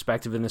history, the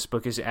perspective in this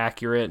book is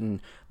accurate,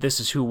 and this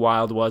is who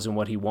Wilde was and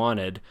what he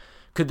wanted,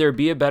 could there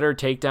be a better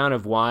takedown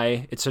of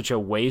why it's such a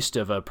waste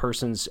of a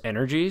person's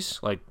energies?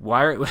 Like,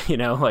 why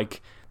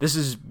this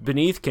is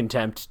beneath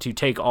contempt to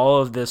take all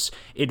of this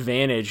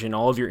advantage and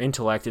all of your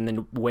intellect and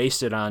then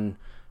waste it on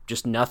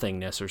just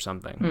nothingness or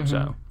something.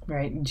 So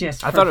right,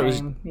 just I thought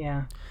fame. It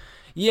was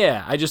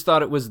yeah. I just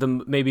thought it was the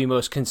maybe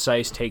most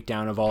concise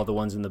takedown of all the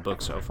ones in the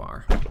book so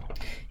far.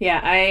 Yeah,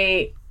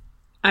 I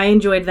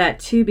enjoyed that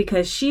too,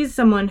 because she's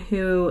someone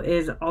who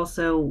is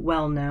also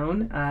well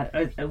known,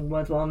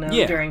 was well known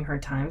during her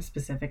time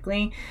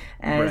specifically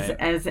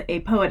as a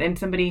poet, and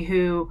somebody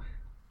who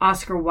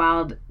Oscar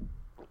Wilde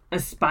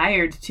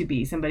aspired to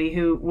be, somebody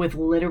who with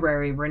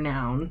literary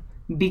renown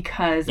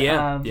because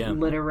of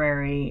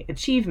literary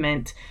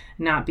achievement,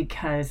 not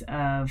because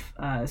of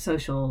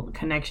social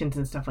connections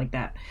and stuff like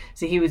that.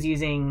 So he was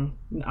using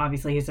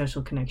obviously his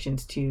social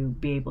connections to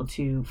be able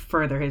to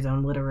further his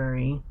own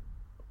literary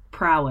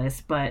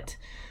prowess. But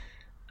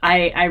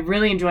I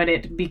really enjoyed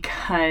it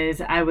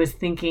because I was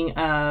thinking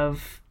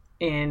of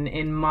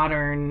in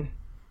modern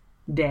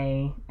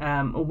day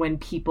when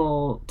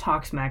people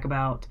talk smack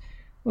about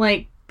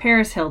like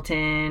Paris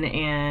Hilton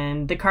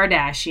and the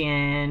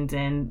Kardashians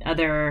and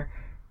other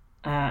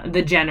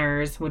the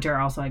Jenners, which are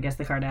also, I guess,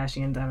 the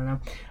Kardashians. I don't know.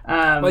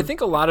 Well, I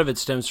think a lot of it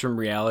stems from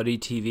reality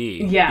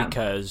TV. Yeah.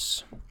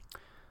 Because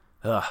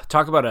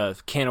talk about a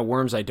can of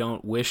worms I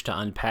don't wish to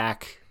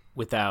unpack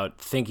without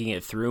thinking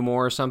it through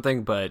more or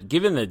something. But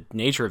given the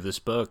nature of this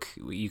book,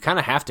 you kind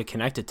of have to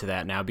connect it to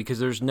that now, because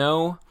there's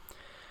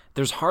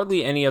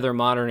hardly any other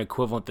modern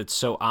equivalent that's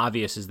so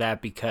obvious as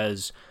that,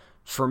 because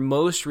for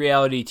most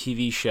reality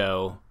TV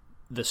show,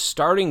 the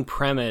starting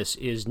premise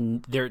is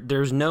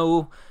there's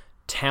no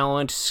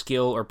talent,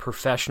 skill, or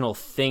professional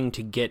thing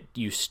to get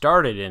you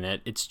started in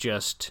it. It's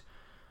just,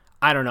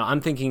 I don't know.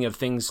 I'm thinking of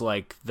things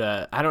like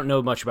I don't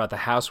know much about the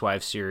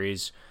Housewives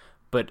series,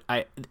 but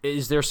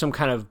is there some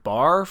kind of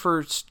bar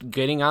for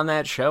getting on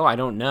that show? I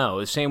don't know.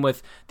 The same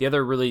with the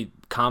other really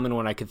common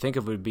one I could think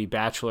of would be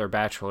Bachelor,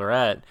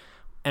 Bachelorette.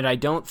 And I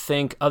don't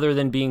think, other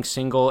than being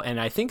single, and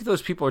I think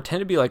those people tend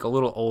to be like a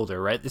little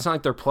older, right? It's not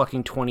like they're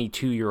plucking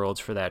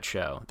 22-year-olds for that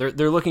show.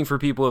 They're looking for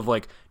people who've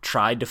like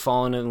tried to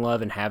fall in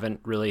love and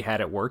haven't really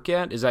had it work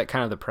yet. Is that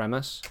kind of the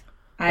premise?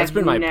 That's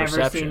been my perception.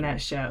 I've never seen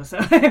that show, so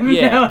I have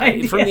no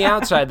idea. From the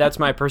outside, that's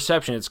my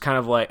perception. It's kind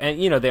of like, and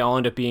they all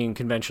end up being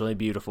conventionally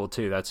beautiful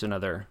too. That's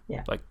another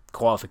like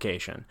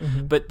qualification.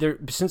 But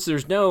since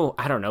there's no,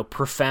 I don't know,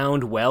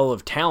 profound well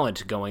of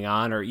talent going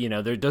on, or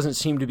there doesn't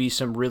seem to be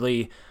some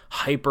really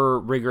hyper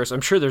rigorous.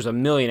 I'm sure there's a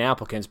million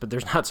applicants, but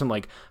there's not some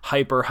like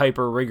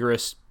hyper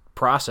rigorous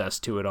process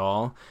to it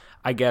all.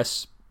 I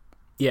guess.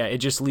 Yeah, it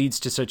just leads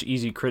to such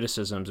easy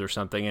criticisms or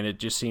something, and it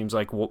just seems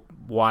like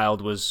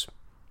Wilde was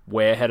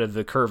way ahead of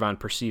the curve on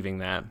perceiving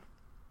that.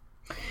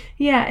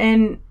 Yeah,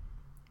 and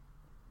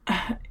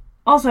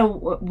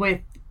also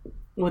with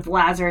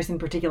Lazarus in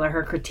particular,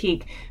 her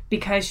critique,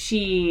 because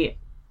she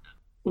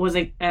was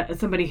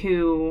somebody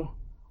who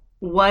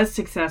was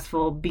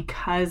successful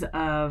because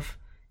of,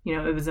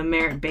 it was a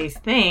merit-based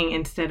thing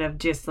instead of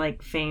just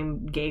like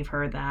fame gave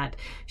her that.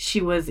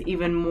 She was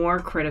even more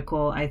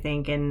critical, I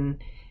think, and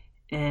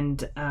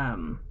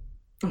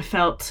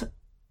felt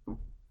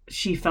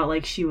she felt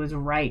like she was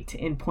right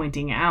in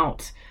pointing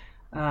out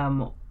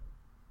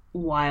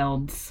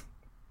Wilde's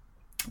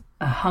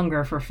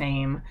hunger for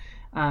fame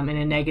in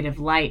a negative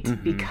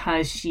light,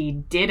 because she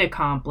did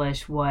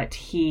accomplish what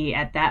he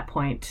at that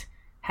point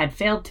had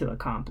failed to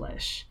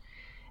accomplish.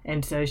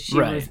 And so she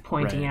was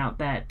pointing out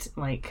that,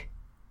 like,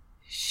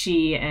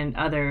 she and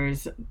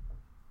others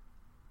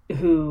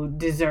who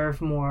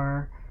deserve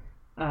more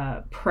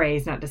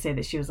praise, not to say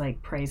that she was like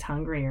praise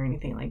hungry or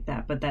anything like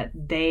that, but that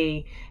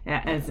they,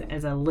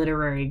 as a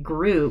literary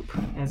group,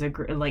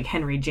 like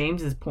Henry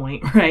James's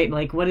point, right?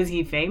 Like, what is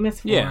he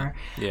famous for? Yeah.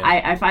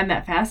 I find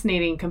that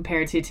fascinating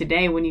compared to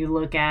today when you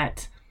look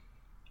at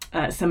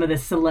some of the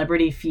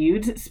celebrity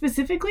feuds,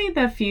 specifically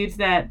the feuds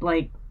that,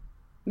 like,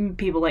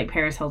 people like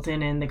Paris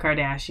Hilton and the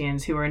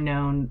Kardashians, who are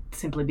known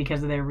simply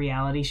because of their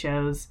reality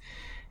shows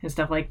and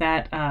stuff like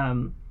that,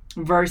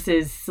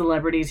 versus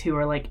celebrities who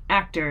are like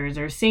actors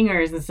or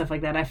singers and stuff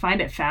like that. I find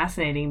it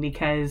fascinating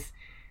because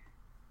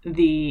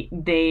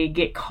they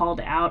get called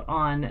out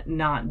on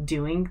not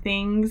doing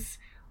things.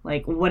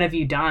 Like, what have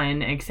you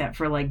done except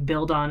for, like,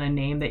 build on a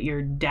name that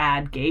your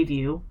dad gave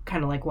you,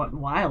 kind of like what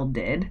Wilde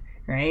did,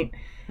 right?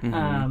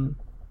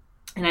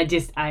 And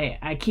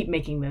I keep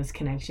making those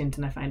connections,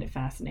 and I find it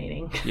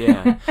fascinating.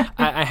 Yeah.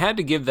 I had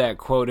to give that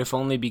quote, if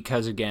only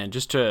because, again,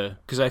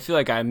 because I feel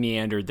like I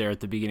meandered there at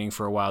the beginning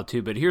for a while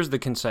too, but here's the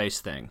concise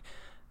thing.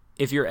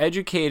 If you're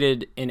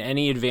educated in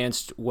any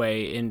advanced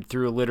way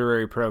through a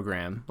literary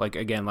program, like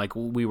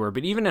we were,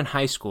 but even in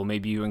high school,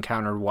 maybe you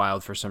encountered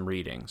Wilde for some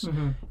readings.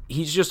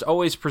 He's just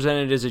always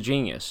presented as a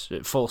genius,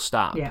 full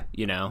stop. Yeah.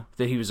 You know,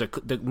 that he was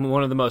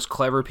one of the most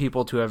clever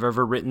people to have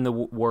ever written the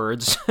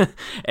words,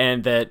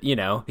 and that, you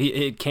know,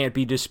 it can't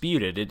be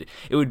disputed.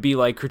 It would be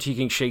like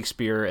critiquing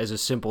Shakespeare as a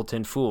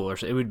simpleton fool, or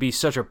it would be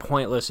such a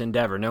pointless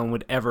endeavor. No one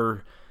would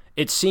ever,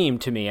 it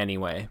seemed to me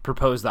anyway,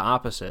 propose the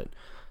opposite.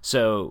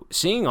 So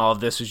seeing all of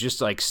this was just,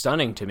 like,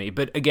 stunning to me.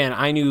 But again,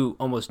 I knew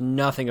almost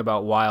nothing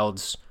about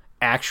Wilde's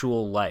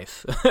actual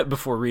life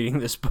before reading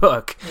this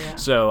book. Yeah.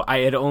 So I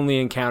had only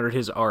encountered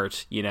his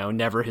art, you know,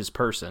 never his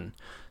person.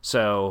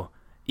 So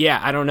yeah,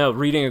 I don't know,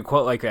 reading a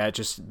quote like that,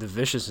 just the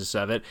viciousness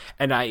of it.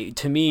 And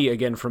to me,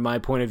 again, from my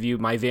point of view,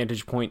 my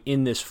vantage point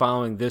in this,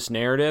 following this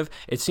narrative,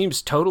 it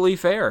seems totally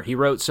fair. He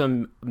wrote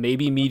some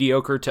maybe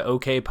mediocre to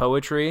okay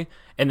poetry,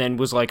 and then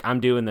was like, I'm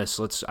doing this.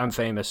 I'm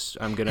famous.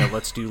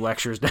 Let's do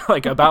lectures now.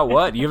 Like, about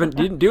what? You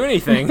didn't do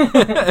anything.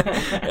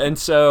 And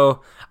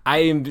so I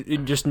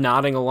am just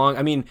nodding along.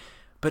 I mean,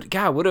 but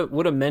God,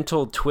 what a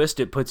mental twist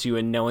it puts you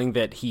in, knowing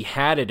that he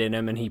had it in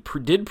him, and he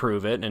did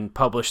prove it and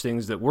publish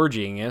things that were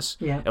genius.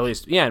 Yeah. At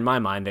least, yeah, in my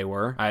mind they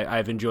were.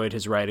 I've enjoyed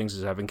his writings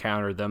as I've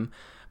encountered them.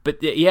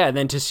 But yeah,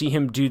 then to see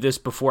him do this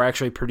before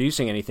actually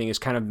producing anything is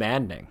kind of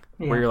maddening.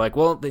 Yeah. Where you're like,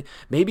 well,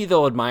 maybe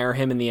they'll admire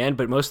him in the end,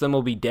 but most of them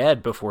will be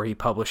dead before he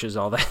publishes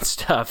all that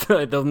stuff.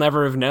 They'll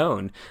never have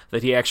known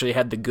that he actually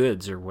had the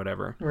goods or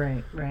whatever.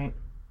 Right.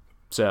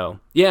 So,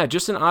 yeah,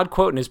 just an odd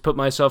quote, and has put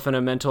myself in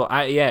a mental...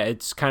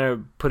 it's kind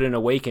of put an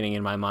awakening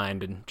in my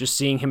mind, and just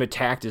seeing him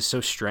attacked is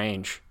so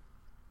strange.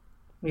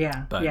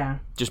 Yeah, but yeah.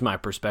 Just my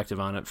perspective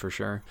on it, for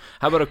sure.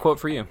 How about a quote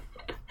for you?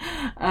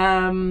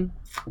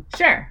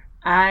 Sure.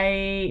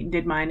 I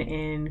did mine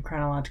in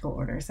chronological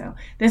order, so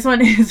this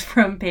one is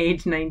from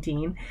page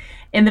 19.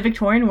 In the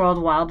Victorian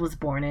world Wilde was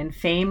born in,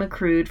 fame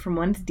accrued from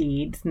one's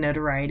deeds,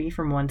 notoriety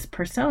from one's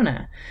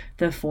persona.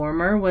 The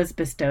former was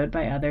bestowed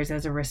by others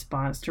as a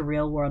response to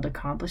real-world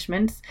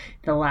accomplishments.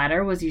 The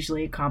latter was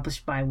usually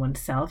accomplished by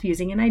oneself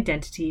using an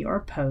identity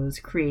or pose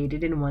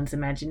created in one's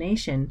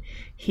imagination.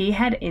 He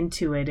had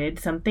intuited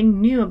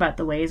something new about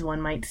the ways one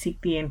might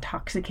seek the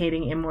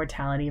intoxicating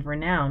immortality of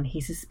renown.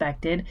 He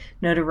suspected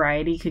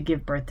notoriety could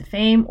give birth to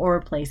fame or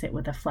replace it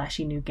with a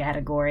flashy new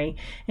category,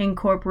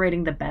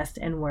 incorporating the best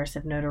and worst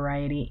of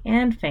notoriety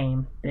and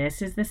fame.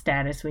 This is the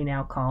status we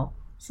now call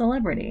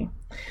celebrity.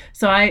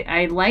 So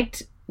I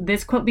liked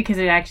this quote because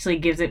it actually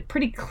gives a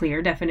pretty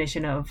clear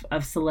definition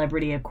of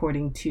celebrity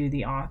according to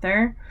the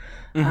author,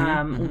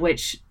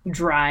 which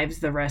drives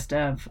the rest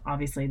of,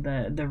 obviously,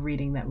 the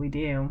reading that we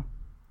do.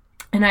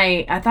 And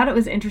I thought it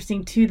was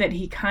interesting, too, that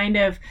he kind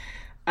of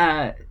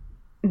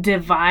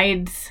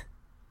divides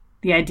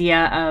the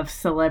idea of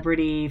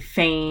celebrity,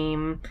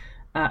 fame,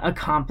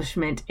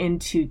 accomplishment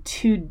into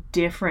two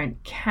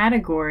different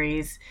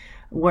categories,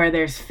 where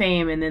there's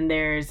fame and then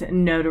there's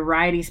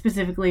notoriety,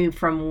 specifically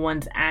from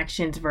one's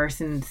actions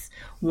versus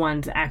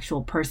one's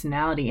actual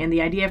personality. And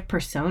the idea of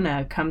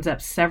persona comes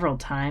up several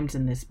times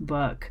in this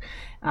book,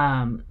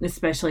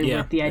 especially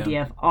with the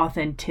idea of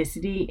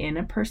authenticity in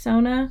a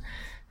persona.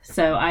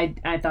 So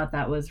I thought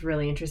that was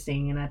really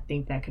interesting, and I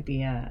think that could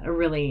be a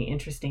really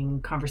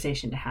interesting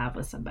conversation to have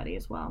with somebody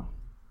as well.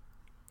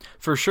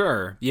 For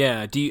sure,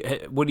 yeah.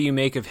 What do you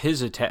make of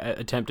his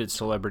attempted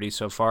celebrity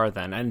so far,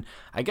 then? And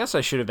I guess I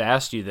should have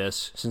asked you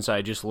this, since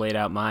I just laid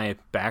out my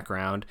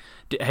background.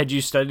 Had you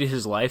studied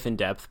his life in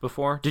depth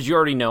before? Did you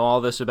already know all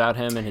this about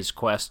him and his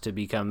quest to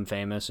become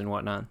famous and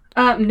whatnot?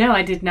 No,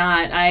 I did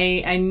not.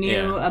 I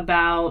knew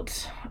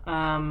about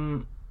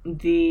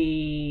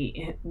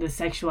the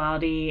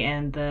sexuality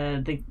and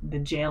the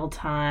jail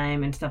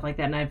time and stuff like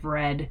that. And I've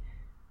read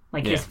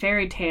like his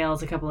fairy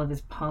tales, a couple of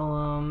his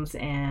poems,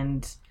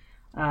 and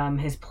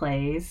his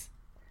plays,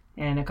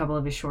 and a couple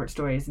of his short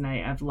stories, and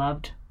I've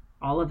loved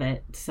all of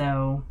it.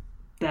 So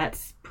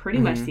that's pretty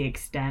much the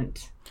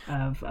extent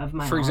of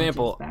my For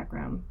example,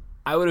 background.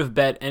 I would have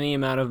bet any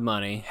amount of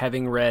money,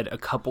 having read a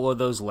couple of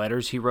those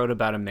letters he wrote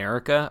about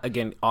America,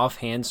 again,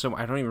 offhand, so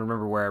I don't even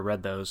remember where I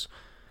read those.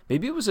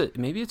 Maybe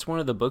it's one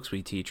of the books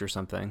we teach or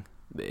something.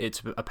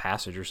 It's a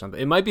passage or something.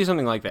 It might be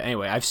something like that.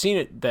 Anyway, I've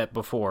seen that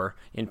before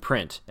in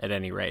print, at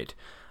any rate.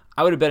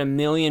 I would have bet $1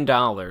 million,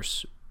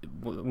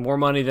 more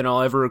money than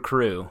I'll ever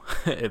accrue,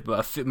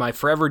 my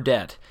forever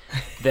debt,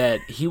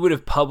 that he would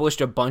have published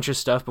a bunch of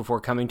stuff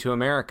before coming to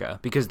America,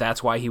 because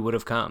that's why he would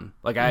have come.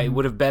 Like, I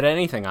would have bet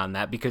anything on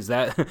that, because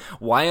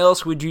why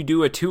else would you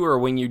do a tour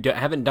when you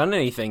haven't done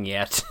anything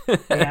yet?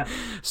 Yeah.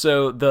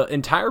 So the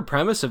entire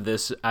premise of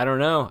this, I don't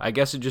know, I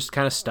guess it just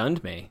kind of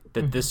stunned me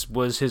that this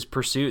was his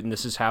pursuit, and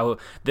this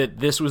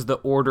was the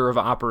order of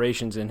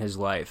operations in his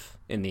life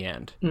in the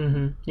end.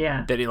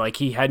 Yeah. That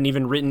he hadn't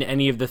even written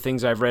any of the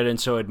things I've read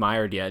and so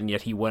admired yet, and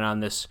yet he went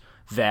on this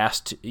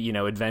vast,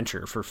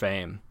 adventure for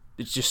fame.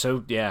 It's just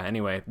so,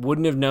 anyway,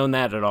 wouldn't have known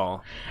that at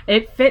all.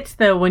 It fits,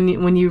 though, when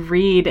you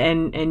read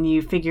and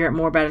you figure out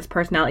more about his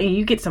personality.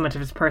 You get so much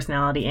of his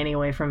personality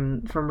anyway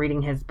from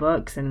reading his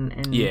books and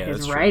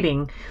his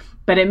writing. True.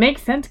 But it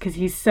makes sense because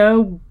he's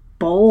so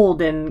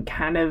bold and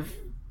kind of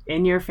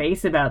in your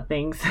face about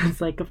things.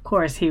 It's like, of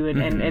course he would,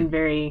 and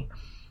very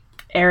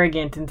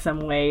arrogant in some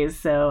ways.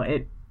 So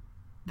it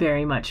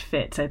very much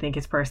fits, I think,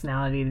 his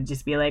personality to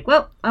just be like,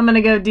 well, I'm going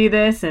to go do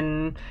this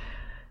and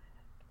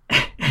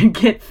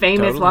get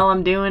famous while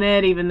I'm doing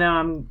it, even though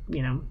I'm,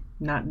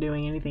 not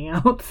doing anything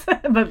else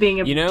but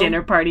being a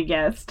dinner party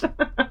guest.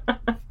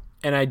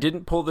 And I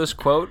didn't pull this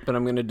quote, but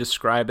I'm going to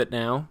describe it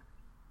now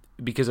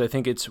because I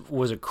think it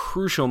was a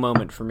crucial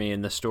moment for me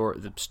in the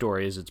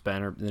story as it's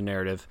been, or the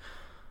narrative.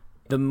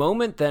 The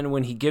moment then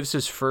when he gives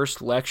his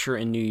first lecture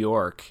in New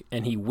York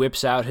and he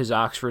whips out his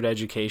Oxford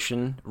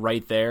education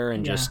right there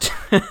and just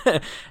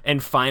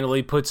and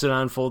finally puts it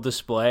on full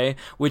display,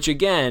 which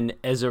again,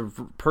 as a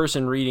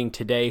person reading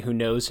today who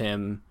knows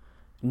him,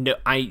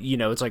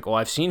 it's like, well,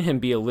 I've seen him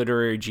be a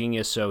literary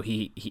genius, so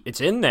he it's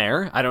in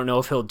there. I don't know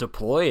if he'll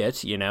deploy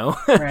it,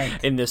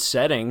 right. in this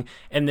setting.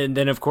 And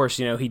then of course,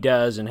 he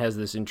does and has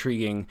this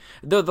intriguing.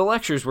 The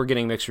lectures were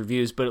getting mixed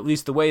reviews, but at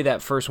least the way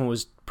that first one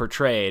was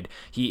portrayed,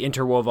 he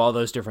interwove all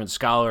those different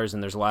scholars,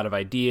 and there's a lot of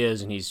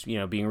ideas, and he's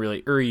being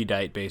really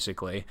erudite,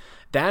 basically.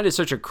 That is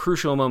such a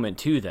crucial moment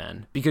too,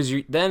 then, because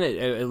then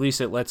at least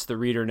it lets the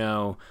reader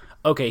know,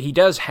 okay, he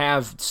does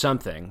have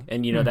something,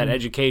 and that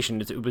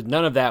education,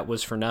 none of that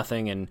was for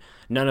nothing, and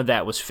none of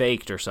that was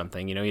faked or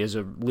something. He has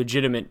a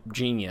legitimate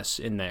genius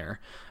in there,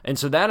 and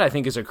so that I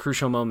think is a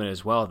crucial moment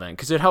as well, then,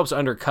 because it helps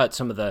undercut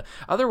some of the.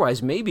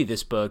 Otherwise, maybe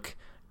this book,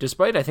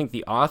 despite I think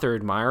the author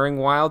admiring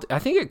Wilde, I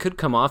think it could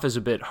come off as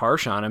a bit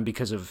harsh on him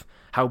because of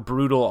how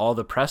brutal all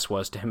the press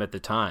was to him at the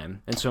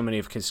time, and so many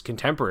of his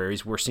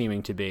contemporaries were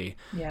seeming to be.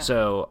 Yeah.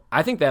 So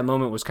I think that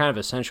moment was kind of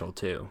essential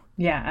too.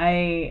 Yeah,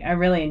 I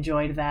really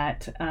enjoyed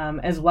that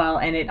as well,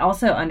 and it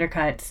also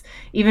undercuts,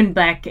 even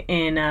back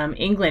in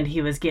England,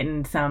 he was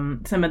getting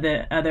some of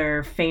the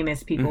other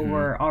famous people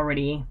were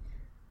already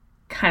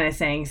kind of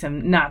saying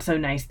some not so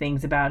nice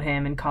things about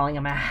him and calling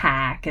him a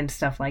hack and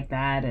stuff like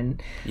that,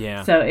 and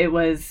so it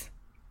was.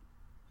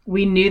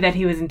 We knew that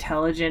he was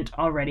intelligent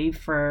already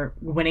for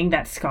winning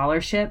that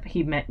scholarship.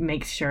 Friedman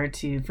makes sure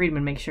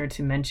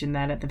to mention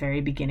that at the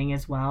very beginning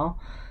as well.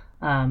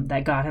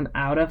 That got him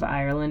out of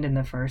Ireland in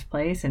the first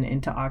place and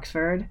into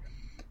Oxford.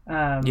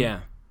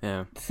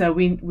 So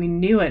we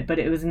knew it, but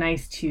it was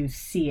nice to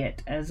see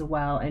it as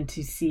well and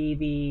to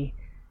see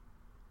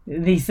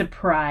the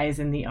surprise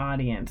in the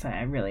audience.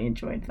 I really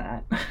enjoyed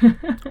that.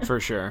 For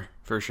sure.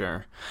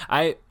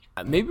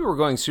 Maybe we're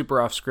going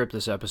super off script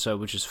this episode,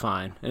 which is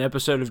fine. An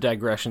episode of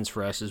digressions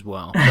for us as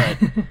well. But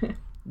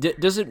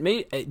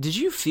did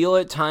you feel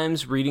at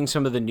times reading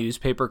some of the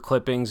newspaper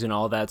clippings and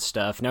all that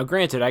stuff? Now,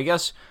 granted, I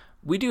guess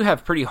we do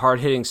have pretty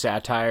hard-hitting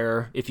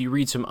satire. If you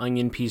read some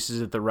Onion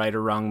pieces at the right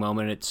or wrong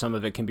moment, some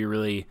of it can be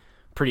really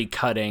pretty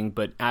cutting,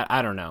 but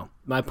I don't know.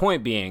 My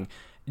point being,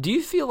 do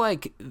you feel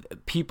like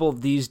people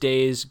these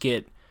days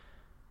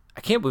I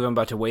can't believe I'm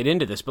about to wade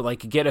into this, but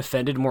get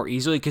offended more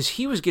easily? Because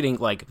he was getting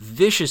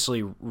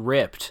viciously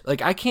ripped.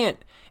 I can't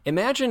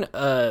imagine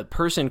a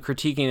person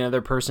critiquing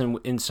another person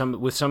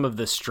with some of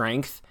the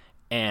strength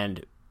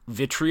and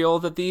vitriol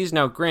that these.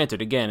 Now,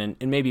 granted, again,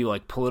 in maybe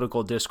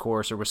political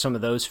discourse or with some of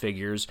those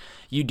figures,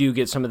 you do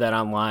get some of that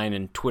online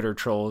and Twitter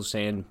trolls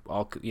saying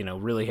all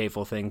really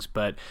hateful things.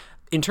 But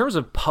in terms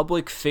of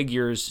public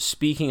figures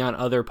speaking on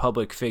other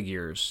public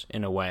figures,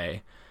 in a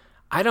way,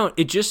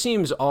 it just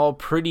seems all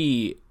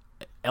pretty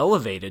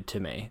elevated to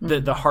me,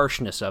 the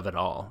harshness of it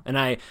all. And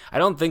I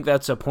don't think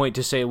that's a point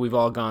to say we've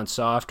all gone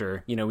soft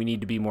or we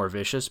need to be more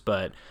vicious,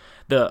 but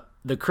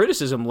the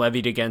criticism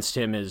levied against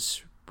him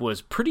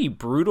was pretty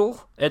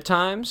brutal at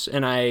times,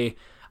 and I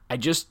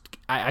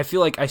I feel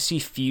like I see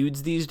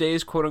feuds these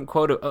days, quote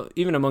unquote,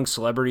 even among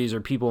celebrities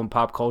or people in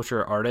pop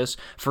culture, artists,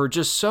 for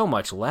just so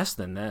much less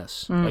than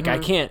this. Like, I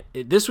can't,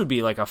 this would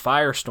be like a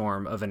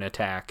firestorm of an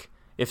attack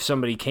if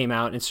somebody came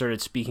out and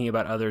started speaking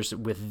about others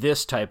with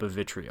this type of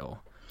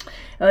vitriol.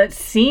 Well, it's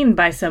seen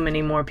by so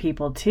many more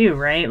people too,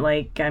 right?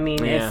 Like, I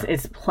mean,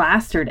 it's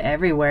plastered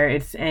everywhere.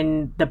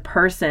 And the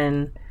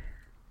person,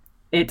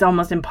 it's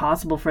almost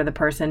impossible for the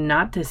person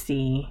not to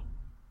see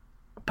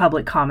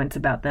public comments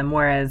about them,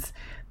 whereas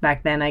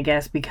back then, I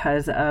guess,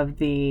 because of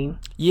the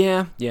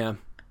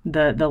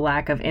the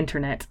lack of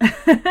internet,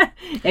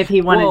 if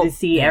he wanted to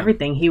see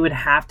everything, he would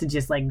have to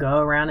just like go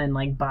around and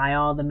like buy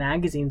all the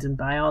magazines and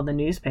buy all the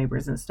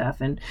newspapers and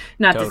stuff. And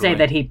not to say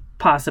that he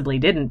possibly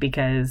didn't,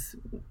 because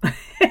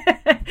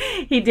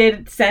he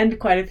did send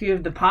quite a few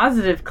of the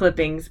positive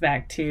clippings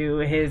back to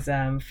his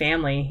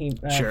family.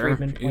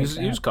 Friedman he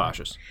was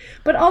cautious,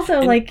 but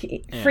also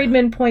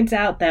Friedman points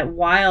out that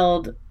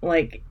Wilde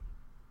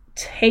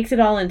takes it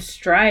all in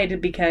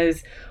stride,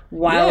 because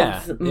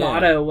Wilde's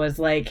motto was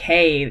like,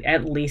 hey,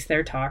 at least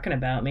they're talking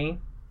about me.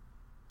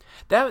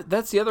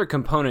 That's the other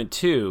component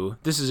too.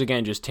 This is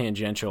again just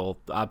tangential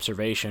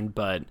observation,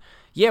 but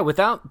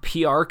without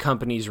PR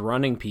companies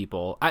running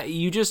people,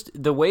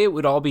 the way it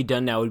would all be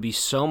done now would be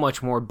so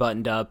much more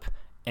buttoned up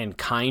and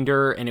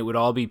kinder, and it would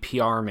all be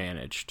PR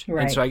managed.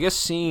 Right. And so I guess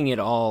seeing it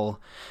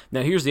all,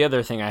 now here's the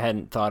other thing I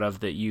hadn't thought of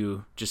that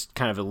you just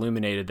kind of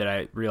illuminated that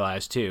I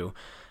realized too.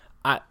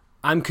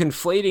 I'm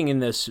conflating in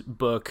this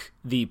book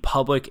the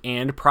public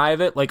and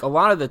private. Like, a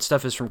lot of that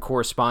stuff is from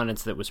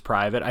correspondence that was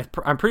private.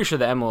 I'm pretty sure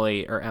the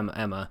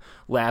Emma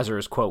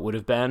Lazarus quote would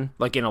have been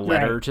like in a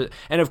letter to,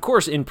 and of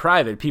course in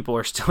private people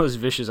are still as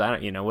vicious.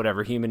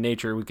 Whatever, human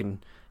nature, we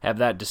can have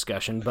that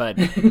discussion. But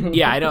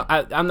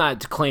I'm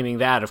not claiming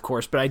that, of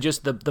course. But I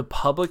just the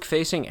public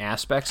facing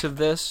aspects of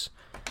this,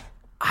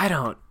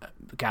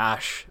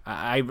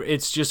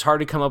 it's just hard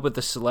to come up with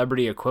the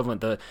celebrity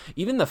equivalent.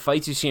 Even the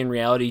fights you see in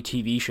reality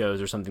TV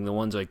shows or something, the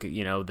ones like,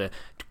 the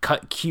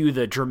cue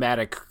the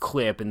dramatic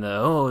clip and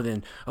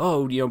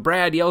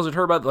Brad yells at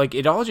her about, like,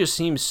 it all just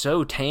seems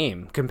so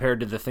tame compared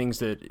to the things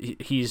that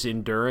he's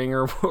enduring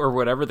or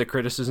whatever, the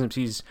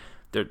criticisms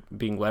they're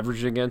being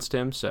leveraged against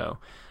him. So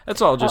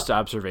that's all just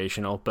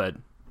observational, but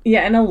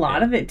and a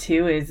lot of it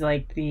too is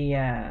like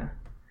the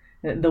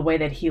way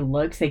that he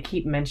looks. They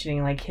keep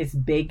mentioning like his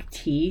big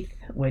teeth,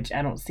 which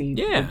I don't see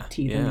big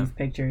teeth in these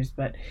pictures,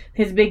 but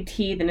his big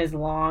teeth and his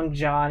long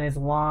jaw and his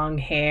long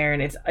hair,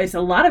 and it's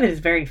a lot of it is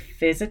very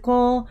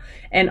physical,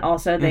 and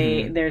also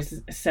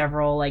there's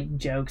several like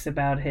jokes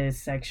about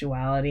his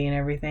sexuality and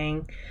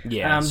everything.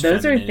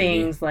 Those are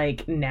things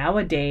like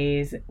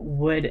nowadays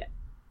would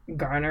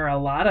garner a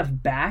lot of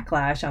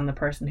backlash on the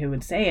person who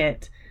would say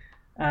it.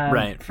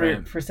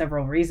 For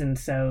several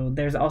reasons. So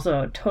there's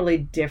also a totally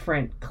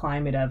different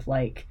climate of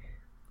like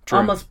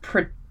almost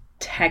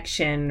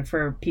protection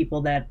for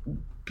people that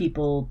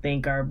people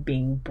think are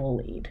being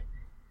bullied.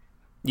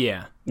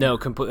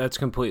 That's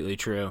completely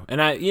true.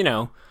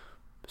 And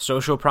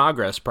social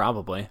progress,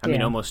 probably. I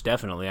mean, almost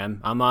definitely.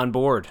 I'm on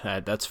board.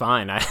 That's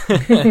fine.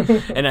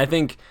 And I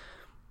think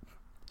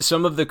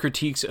some of the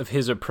critiques of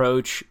his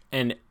approach,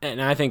 and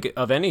I think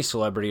of any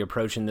celebrity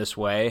approach in this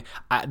way,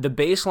 the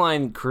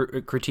baseline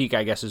critique,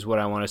 I guess, is what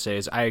I want to say,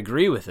 is I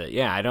agree with it.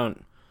 I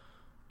don't.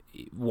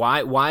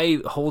 Why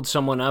hold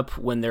someone up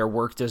when their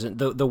work doesn't?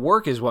 The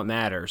work is what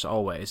matters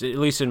always, at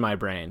least in my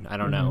brain. I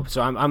don't know.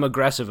 So I'm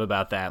aggressive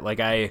about that.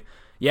 Like I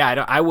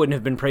wouldn't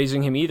have been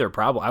praising him either.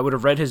 Probably I would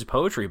have read his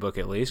poetry book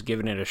at least,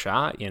 given it a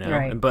shot.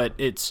 Right.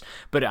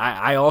 But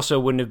I also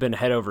wouldn't have been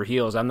head over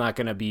heels. I'm not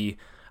going to be.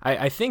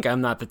 I think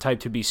I'm not the type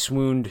to be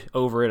swooned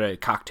over at a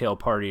cocktail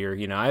party, or,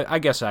 I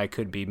guess I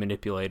could be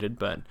manipulated,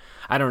 but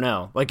I don't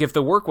know. Like, if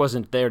the work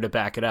wasn't there to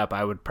back it up,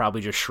 I would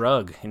probably just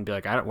shrug and be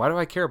like, why do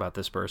I care about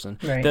this person?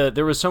 Right.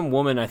 There was some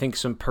woman, I think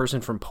some person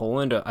from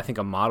Poland, I think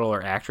a model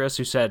or actress,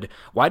 who said,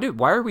 why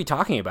are we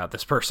talking about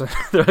this person?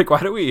 They're like,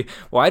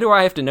 why do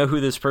I have to know who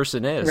this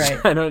person is?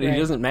 Right. It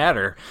doesn't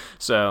matter.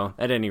 So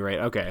at any rate,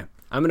 okay.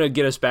 I'm going to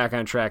get us back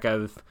on track.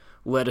 I've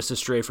led us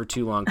astray for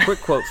too long.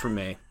 Quick quote from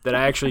me that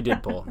I actually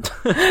did pull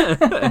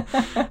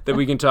that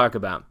we can talk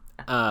about,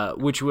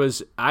 which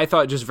was, I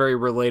thought, just very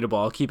relatable.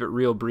 I'll keep it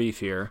real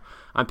brief here.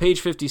 On page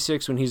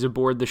 56, when he's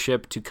aboard the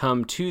ship to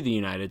come to the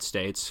United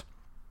States,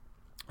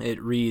 it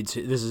reads,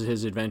 this is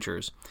his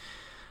adventures.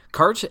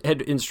 Cart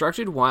had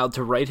instructed Wilde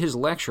to write his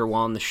lecture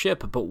while on the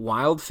ship, but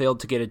Wilde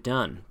failed to get it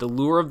done. The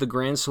lure of the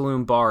Grand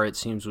Saloon bar, it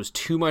seems, was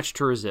too much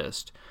to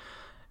resist.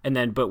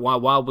 But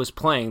while Wilde was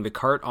playing, the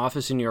Cart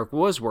office in New York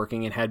was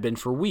working and had been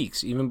for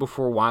weeks, even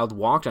before Wilde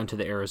walked onto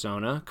the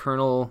Arizona.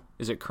 Colonel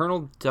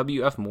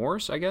W.F.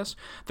 Morse, I guess?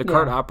 The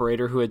Cart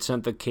operator who had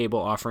sent the cable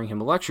offering him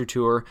a lecture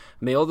tour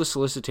mailed a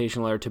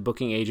solicitation letter to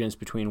booking agents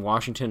between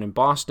Washington and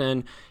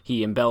Boston.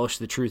 He embellished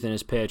the truth in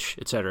his pitch,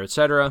 etc.,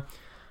 etc.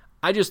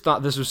 I just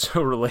thought this was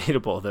so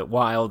relatable that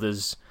Wilde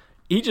is,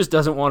 he just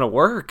doesn't want to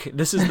work.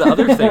 This is the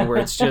other thing where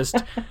it's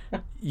just,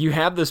 you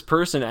have this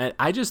person. And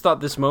I just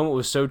thought this moment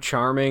was so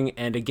charming.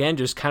 And again,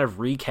 just kind of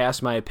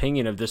recast my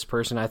opinion of this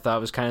person. I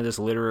thought was kind of this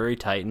literary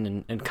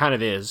titan and kind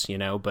of is,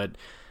 but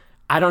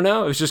I don't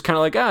know. It was just kind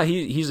of like,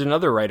 he's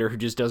another writer who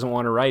just doesn't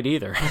want to write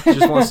either. He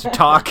just wants to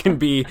talk and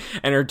be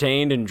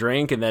entertained and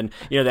drink. And then,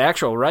 the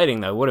actual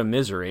writing, though, what a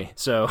misery.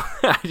 So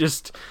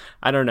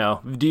I don't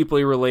know.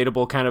 Deeply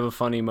relatable, kind of a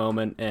funny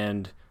moment,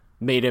 and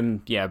made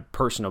him,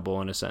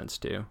 personable in a sense,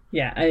 too.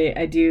 Yeah,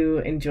 I do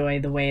enjoy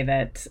the way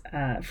that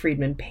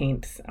Friedman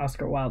paints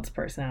Oscar Wilde's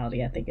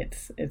personality. I think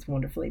it's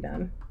wonderfully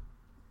done.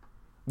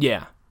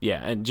 Yeah,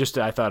 and just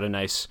I thought a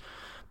nice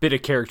bit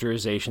of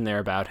characterization there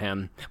about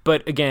him.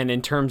 But again,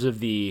 in terms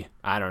of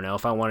I don't know,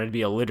 if I wanted to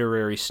be a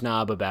literary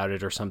snob about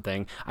it or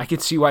something, I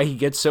could see why he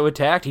gets so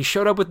attacked. He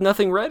showed up with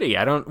nothing ready.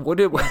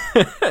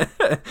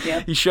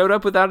 He showed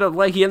up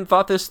without he hadn't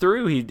thought this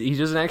through. He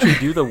doesn't actually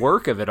do the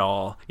work of it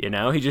all,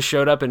 He just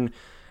showed up and,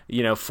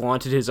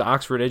 flaunted his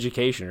Oxford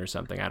education or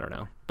something. I don't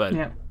know.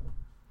 But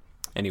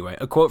anyway,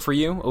 a quote for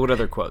you? What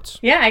other quotes?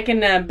 Yeah, I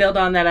can build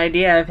on that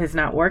idea of his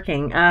not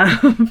working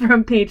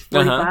from page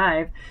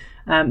 45.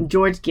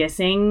 George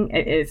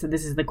Gissing, so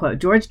this is the quote,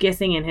 George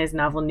Gissing in his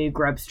novel New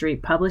Grub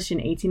Street, published in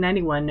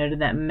 1891, noted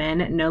that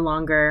men no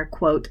longer,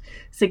 quote,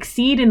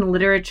 succeed in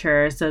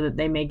literature so that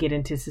they may get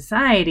into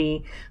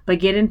society, but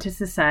get into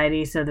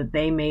society so that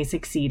they may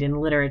succeed in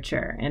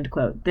literature, end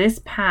quote.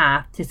 This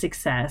path to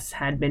success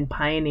had been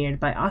pioneered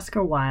by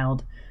Oscar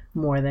Wilde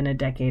more than a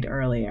decade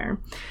earlier.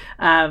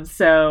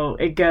 So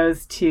it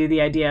goes to the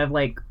idea of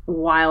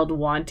Wilde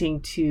wanting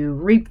to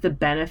reap the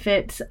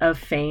benefits of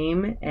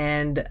fame,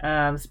 and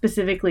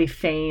specifically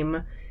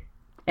fame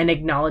and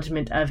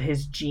acknowledgement of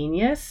his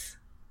genius,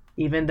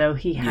 even though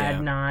he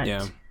had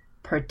not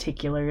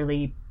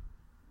particularly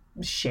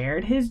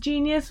shared his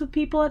genius with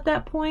people at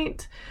that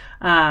point.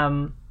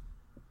 But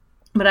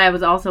I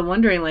was also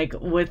wondering,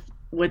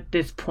 with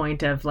this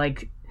point of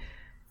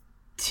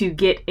to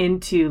get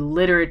into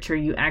literature,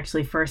 you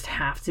actually first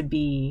have to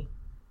be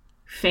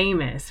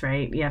famous,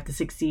 right? You have to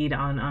succeed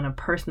on a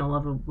personal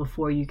level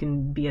before you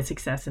can be a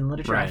success in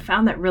literature. Right. I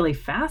found that really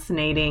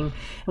fascinating.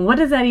 And what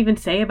does that even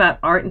say about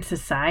art and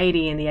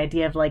society and the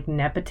idea of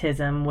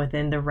nepotism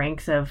within the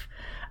ranks of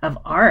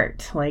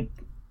art?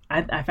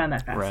 I found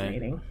that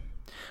fascinating. Right.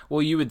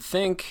 Well, you would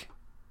think,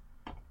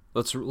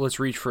 let's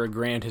reach for a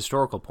grand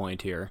historical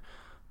point here.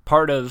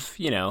 Part of,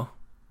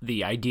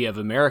 the idea of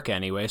America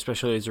anyway,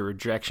 especially as a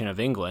rejection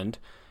of England,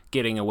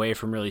 getting away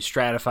from really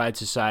stratified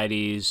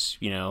societies,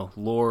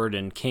 lord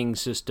and king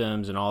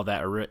systems and all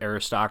that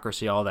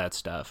aristocracy, all that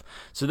stuff.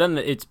 So then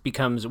it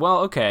becomes,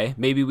 well, okay,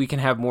 maybe we can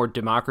have more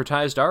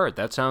democratized art.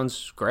 That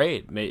sounds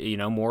great.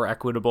 More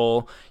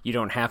equitable. You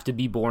don't have to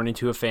be born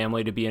into a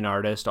family to be an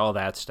artist, all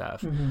that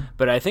stuff. Mm-hmm.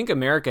 But I think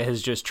America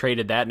has just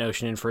traded that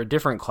notion in for a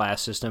different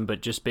class system,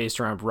 but just based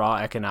around raw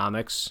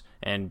economics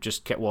and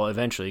just,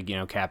 eventually,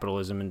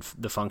 capitalism and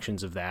the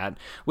functions of that,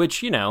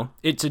 which,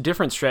 it's a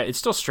different it's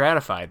still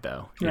stratified,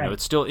 though.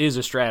 It still is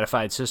a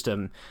stratified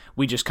system.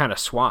 We just kind of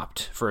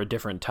swapped for a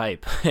different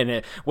type.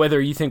 And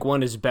whether you think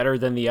one is better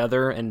than the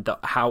other and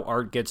how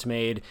art gets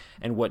made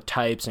and what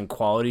types and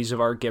qualities of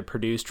art get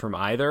produced from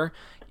either,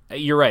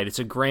 you're right. It's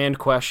a grand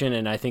question,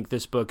 and I think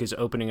this book is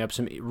opening up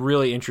some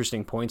really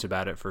interesting points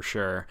about it for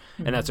sure.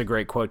 Mm-hmm. And that's a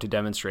great quote to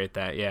demonstrate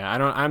that. Yeah,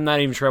 I'm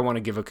not even sure I want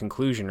to give a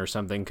conclusion or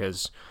something,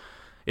 because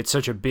it's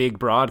such a big,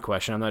 broad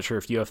question. I'm not sure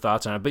if you have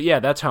thoughts on it. But yeah,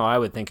 that's how I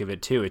would think of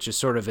it too. It's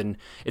just sort of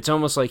it's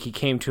almost like he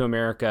came to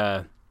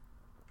America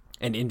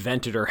and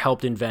invented or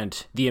helped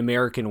invent the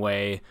American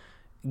way,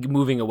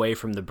 moving away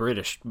from the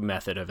British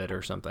method of it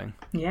or something.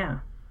 Yeah.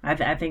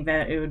 I think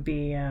that it would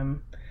be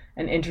an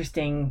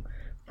interesting,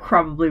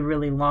 probably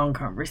really long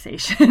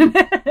conversation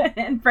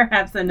and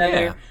perhaps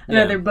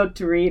another book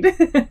to read.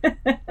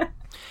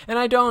 And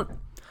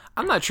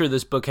I'm not sure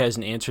this book has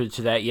an answer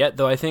to that yet,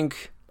 though I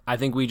think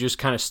we just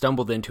kind of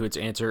stumbled into its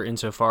answer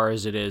insofar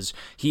as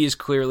he is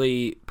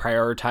clearly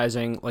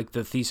prioritizing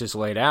the thesis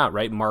laid out,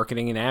 right?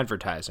 Marketing and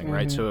advertising, mm-hmm.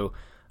 right? So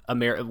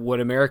what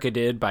America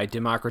did by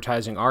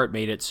democratizing art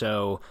made it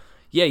so,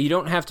 you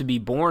don't have to be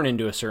born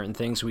into a certain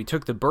thing. So we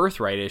took the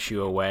birthright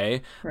issue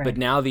away, right. But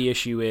now the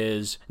issue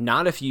is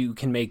not if you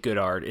can make good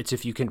art, it's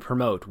if you can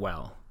promote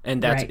well.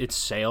 And it's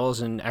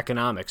sales and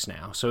economics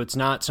now. So it's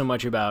not so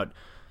much about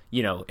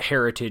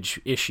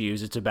heritage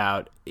issues.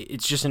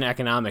 It's just an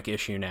economic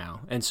issue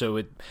now. And so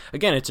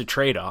it's a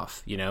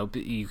trade-off,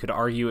 you could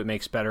argue it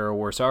makes better or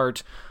worse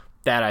art.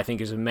 That I think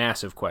is a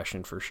massive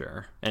question for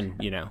sure.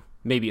 And,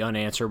 maybe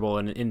unanswerable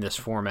in this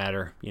format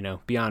or,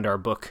 beyond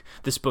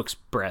this book's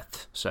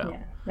breadth. So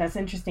yeah, that's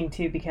interesting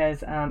too,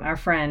 because our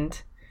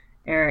friend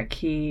Eric,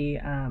 he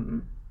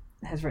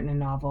has written a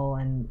novel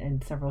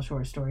and several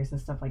short stories and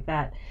stuff like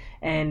that.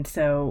 And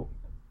so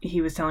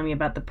he was telling me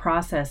about the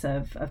process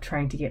of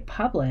trying to get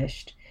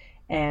published.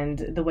 And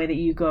the way that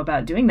you go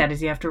about doing that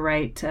is you have to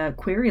write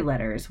query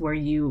letters where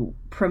you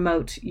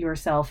promote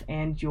yourself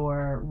and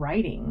your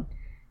writing.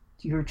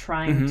 You're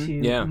trying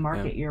to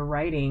market your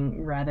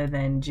writing rather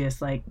than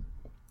just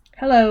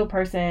hello,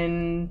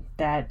 person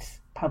that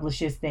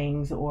publishes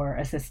things, or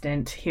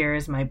assistant,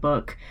 here's my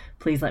book,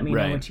 please let me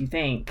know what you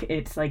think.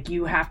 It's like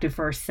you have to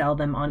first sell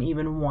them on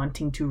even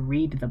wanting to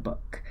read the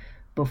book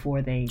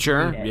before they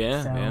read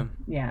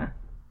it.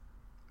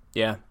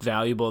 Yeah,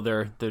 valuable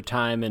their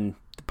time and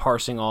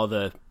parsing all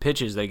the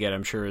pitches they get,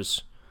 I'm sure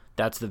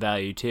that's the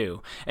value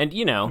too. And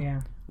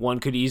one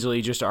could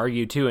easily just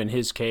argue too, in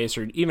his case,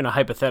 or even a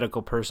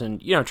hypothetical person,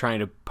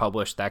 trying to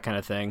publish that kind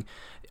of thing.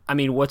 I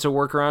mean, what's a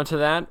workaround to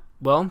that?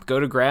 Well, go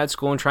to grad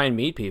school and try and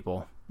meet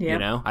people.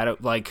 Yep. I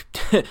don't like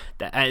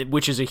that,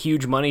 which is a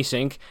huge money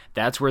sink.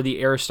 That's where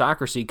the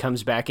aristocracy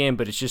comes back in,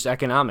 but it's just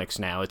economics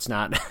now. It's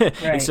not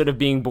instead of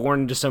being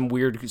born into some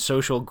weird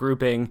social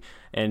grouping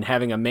and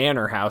having a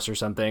manor house or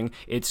something.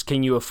 It's,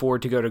 can you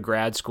afford to go to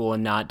grad school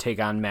and not take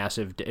on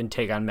massive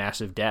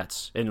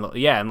debts? And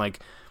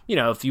like,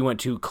 if you went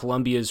to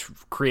Columbia's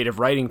creative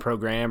writing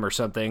program or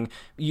something,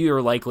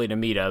 you're likely to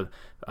meet a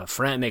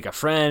friend, make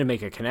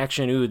a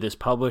connection. Ooh, this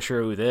publisher,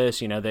 ooh, this,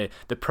 the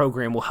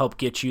program will help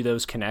get you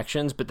those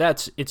connections. But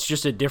it's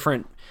just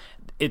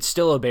it's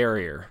still a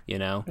barrier,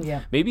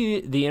 Yeah.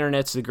 Maybe the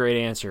internet's the great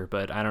answer,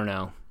 but I don't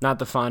know. Not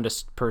the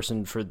fondest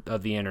person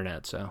of the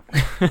internet, so.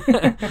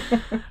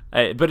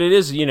 But it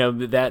is,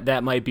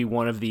 that might be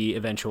one of the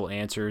eventual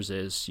answers,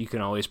 is you can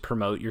always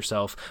promote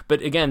yourself.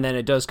 But again, then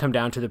it does come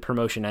down to the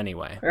promotion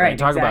anyway. Right,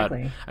 talk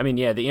exactly.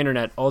 about, the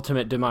internet,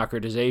 ultimate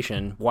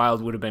democratization,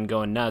 Wilde would have been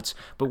going nuts.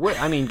 But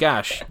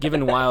gosh,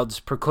 given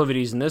Wilde's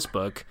proclivities in this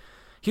book,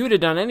 he would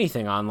have done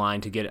anything online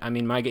to get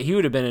it. He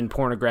would have been in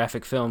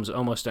pornographic films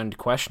almost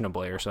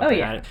unquestionably or something. Oh,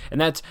 yeah. And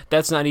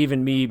that's not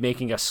even me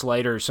making a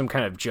slight or some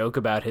kind of joke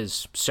about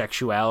his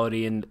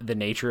sexuality and the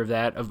nature of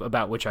that,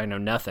 about which I know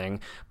nothing.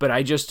 But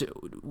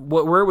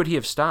where would he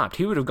have stopped?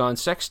 He would have gone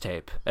sex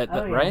tape,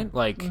 right?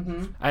 Like,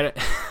 mm-hmm.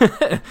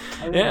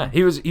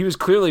 He was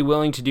clearly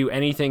willing to do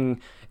anything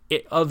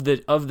of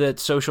that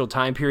social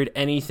time period,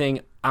 anything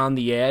on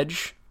the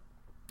edge.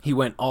 He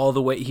went all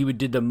the way. He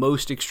did the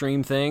most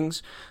extreme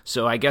things.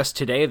 So I guess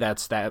today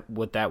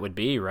what that would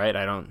be, right?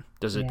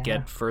 Does it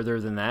get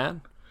further than that?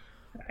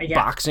 Yeah.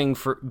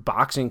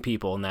 Boxing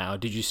people now.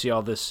 Did you see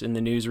all this in the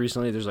news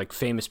recently? There's like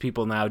famous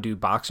people now do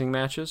boxing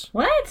matches.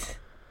 What?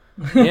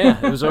 Yeah,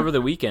 it was over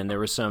the weekend. There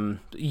was some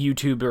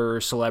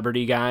YouTuber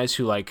celebrity guys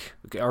who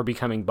are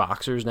becoming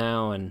boxers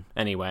now. And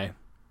anyway.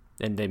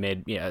 And they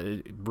made,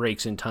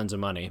 rakes in tons of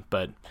money.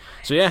 But,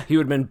 so yeah, he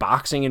would have been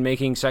boxing and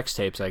making sex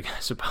tapes, I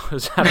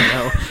suppose. I don't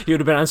know. He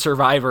would have been on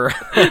Survivor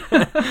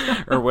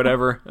or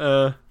whatever.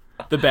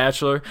 The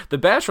Bachelor. The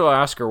Bachelor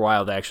Oscar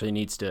Wilde actually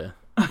needs to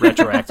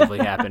retroactively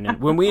happen. And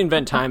when we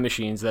invent time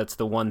machines, that's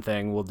the one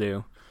thing we'll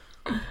do.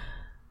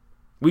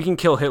 We can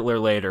kill Hitler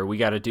later. We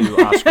got to do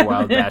Oscar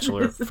Wilde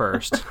Bachelor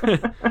first.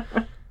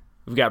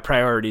 We've got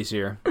priorities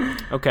here.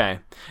 Okay.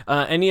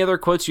 Any other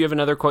quotes? You have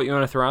another quote you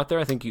want to throw out there?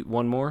 I think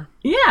one more.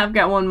 Yeah, I've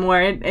got one more.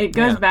 It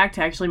goes back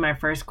to actually my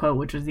first quote,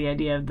 which was the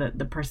idea of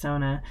the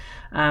persona.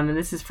 And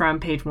this is from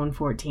page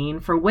 114.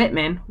 For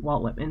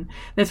Walt Whitman,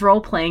 this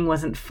role-playing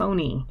wasn't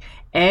phony.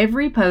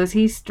 Every pose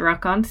he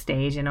struck on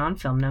stage and on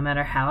film, no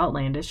matter how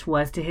outlandish,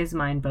 was to his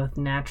mind both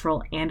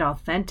natural and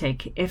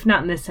authentic, if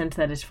not in the sense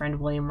that his friend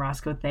William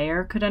Roscoe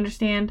Thayer could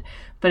understand,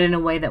 but in a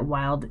way that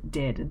Wilde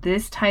did.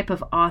 This type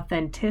of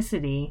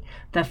authenticity,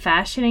 the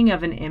fashioning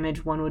of an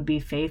image one would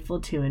be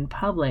faithful to in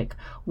public,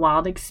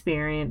 Wilde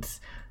experienced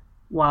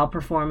while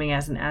performing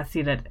as an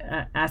aesthete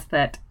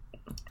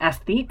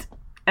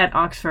at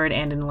Oxford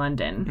and in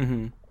London.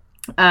 Mm-hmm.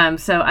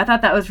 So I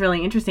thought that was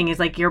really interesting, is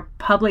like your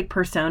public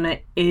persona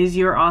is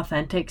your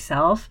authentic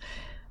self,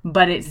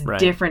 but it's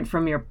different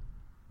from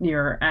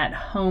your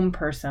at-home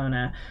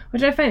persona,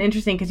 which I find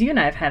interesting because you and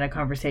I have had a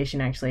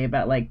conversation actually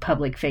about like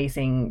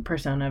public-facing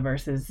persona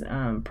versus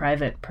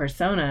private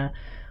persona,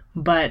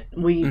 but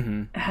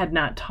we had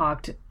not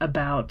talked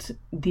about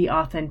the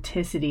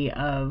authenticity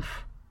of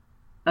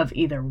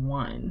either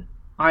one.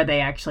 Are they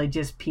actually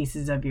just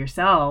pieces of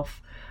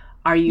yourself?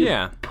 Are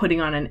you putting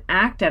on an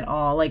act at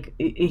all? Like,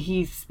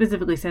 he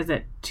specifically says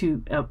that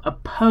to a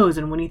pose,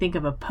 and when you think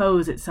of a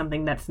pose, it's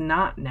something that's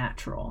not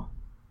natural.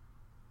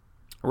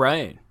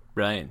 Right.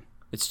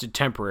 It's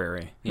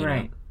temporary,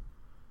 right. know,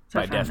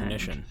 so by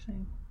definition.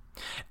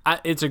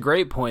 It's a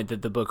great point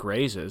that the book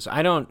raises.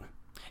 Do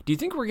you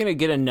think we're going to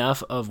get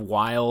enough of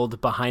Wilde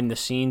behind the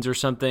scenes or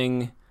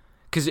something?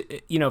 Because,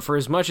 for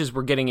as much as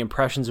we're getting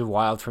impressions of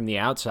Wilde from the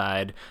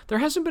outside, there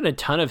hasn't been a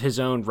ton of his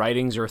own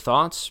writings or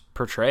thoughts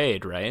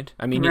portrayed, right?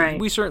 I mean,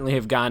 we certainly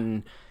have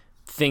gotten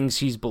things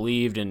he's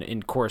believed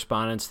in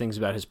correspondence, things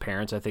about his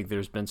parents. I think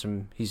there's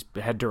been he's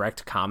had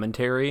direct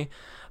commentary.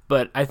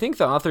 But I think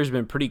the author's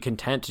been pretty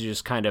content to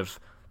just kind of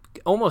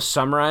almost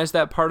summarize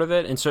that part of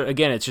it. And so,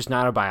 again, it's just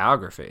not a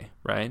biography,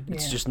 right?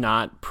 It's just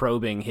not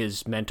probing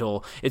his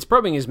mental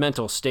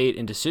state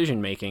and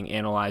decision-making,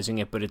 analyzing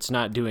it, but it's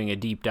not doing a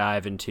deep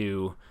dive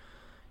into,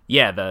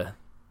 the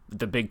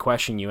big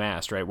question you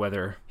asked, right?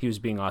 Whether he was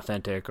being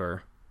authentic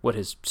or what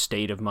his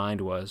state of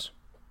mind was.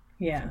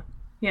 Yeah,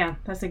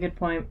 that's a good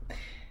point.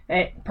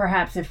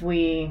 Perhaps if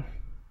we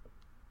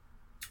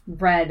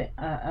read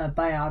a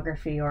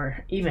biography,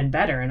 or even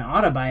better, an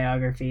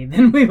autobiography,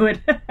 then we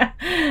would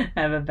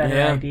have a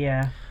better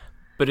idea.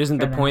 But isn't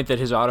the point that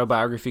his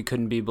autobiography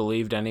couldn't be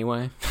believed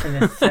anyway?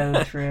 And it's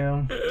so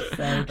true.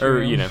 So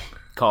true. Or,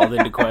 called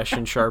into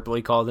question,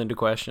 sharply called into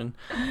question.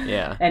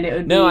 Yeah. And it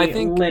would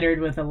be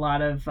littered with a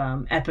lot of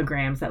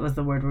epigrams. That was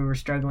the word we were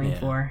struggling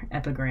for.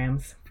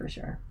 Epigrams, for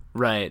sure.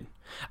 Right.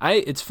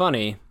 It's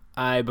funny.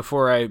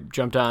 Before I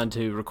jumped on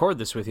to record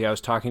this with you, I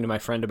was talking to my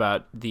friend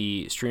about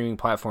the streaming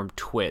platform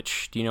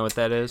Twitch. Do you know what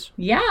that is?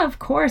 Yeah, of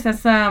course.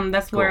 That's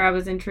cool. Where I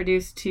was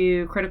introduced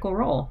to Critical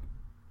Role.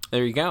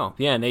 There you go.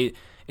 Yeah, and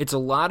it's a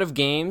lot of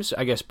games,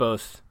 I guess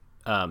both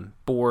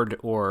board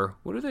or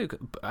what are they?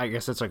 I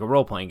guess that's like a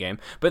role-playing game,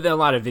 but there are a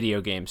lot of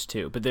video games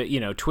too. But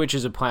Twitch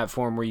is a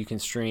platform where you can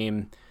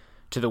stream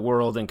to the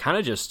world and kind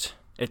of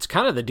it's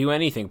kind of the do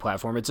anything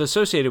platform. It's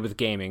associated with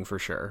gaming for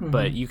sure,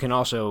 but you can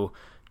also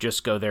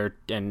just go there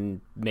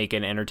and make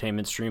an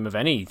entertainment stream of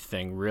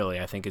anything, really.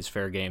 I think it's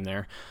fair game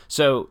there.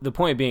 So the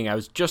point being, I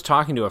was just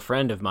talking to a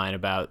friend of mine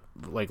about,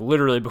 like,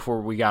 literally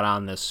before we got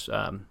on this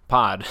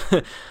pod,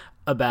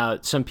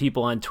 about some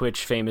people on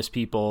Twitch, famous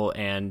people,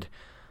 and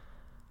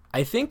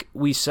I think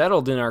we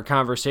settled in our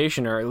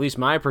conversation, or at least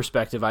my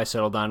perspective I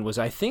settled on, was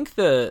I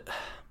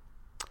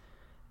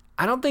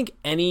don't think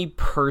any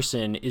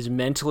person is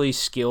mentally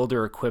skilled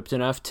or equipped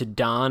enough to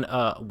don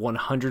a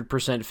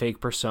 100% fake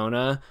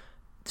persona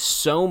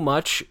so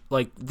much.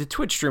 Like, the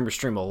Twitch streamers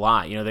stream a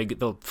lot. They get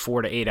the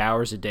 4 to 8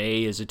 hours a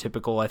day is a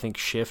typical, I think,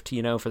 shift,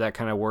 for that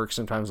kind of work,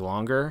 sometimes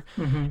longer.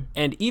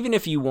 And even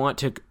if you want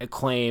to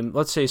claim,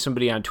 let's say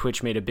somebody on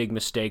Twitch made a big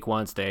mistake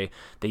once, they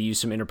used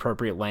some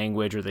inappropriate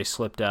language, or they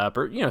slipped up,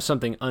 or,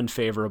 something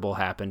unfavorable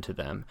happened to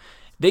them.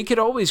 They could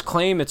always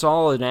claim it's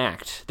all an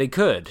act. They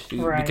could,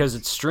 because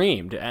it's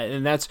streamed.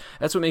 And that's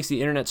what makes the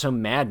internet so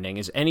maddening,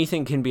 is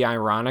anything can be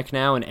ironic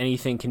now and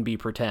anything can be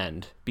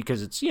pretend,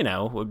 because it's,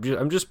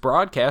 I'm just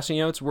broadcasting,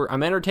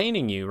 I'm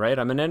entertaining you, right?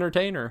 I'm an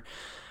entertainer.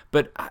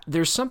 But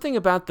there's something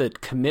about the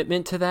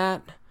commitment to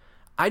that.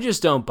 I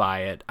just don't buy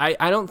it.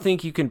 I don't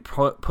think you can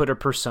put a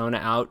persona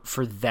out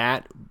for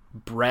that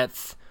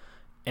breadth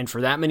and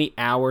for that many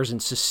hours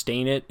and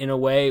sustain it in a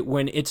way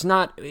when it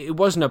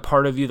wasn't a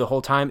part of you the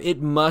whole time.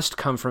 It must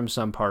come from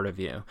some part of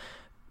you.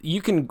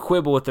 You can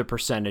quibble with the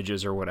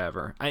percentages or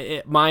whatever.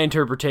 My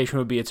interpretation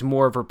would be it's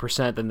more of a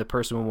percent than the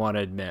person would want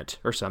to admit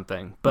or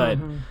something. But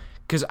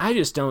because I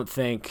just don't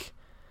think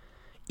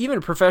even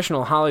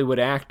professional Hollywood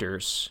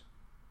actors,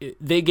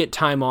 they get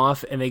time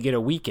off and they get a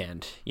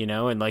weekend,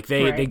 and like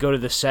they go to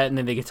the set and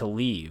then they get to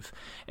leave.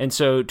 And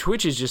so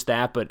Twitch is just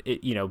that, but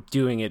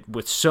doing it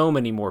with so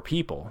many more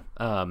people,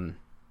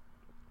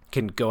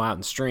 can go out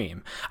and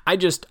stream. I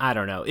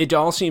don't know. It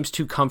all seems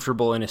too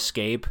comfortable an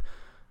escape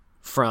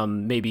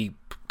from maybe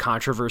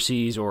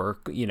controversies or,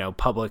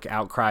 public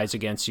outcries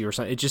against you or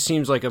something. It just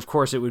seems like, of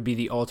course, it would be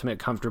the ultimate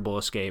comfortable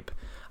escape.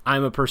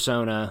 I'm a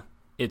persona.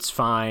 It's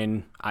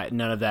fine.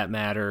 None of that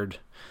mattered.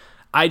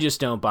 I just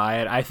don't buy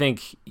it. I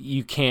think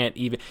you can't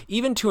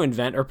even to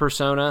invent a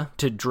persona,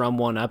 to drum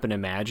one up and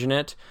imagine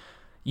it,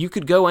 you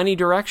could go any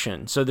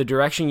direction. So the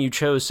direction you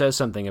chose says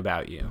something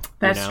about you.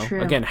 That's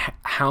true. Again,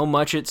 how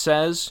much it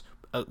says,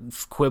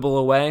 quibble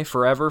away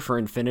forever, for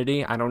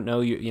infinity. I don't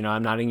know,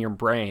 I'm not in your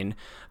brain,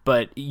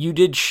 but you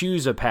did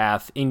choose a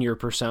path in your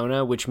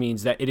persona, which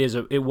means that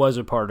it was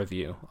a part of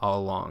you all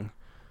along.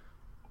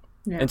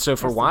 Yeah, and so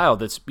for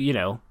Wilde, it's,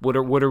 what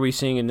are we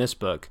seeing in this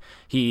book?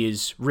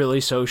 He's really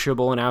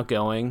sociable and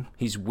outgoing.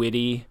 He's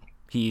witty.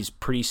 He's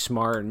pretty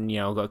smart and,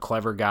 a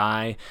clever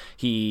guy.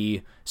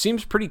 He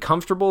seems pretty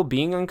comfortable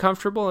being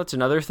uncomfortable. That's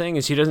another thing,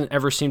 is he doesn't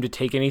ever seem to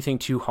take anything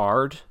too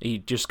hard. He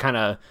just kind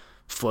of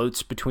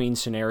floats between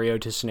scenario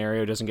to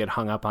scenario, doesn't get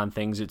hung up on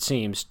things, it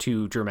seems,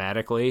 too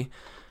dramatically.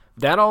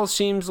 That all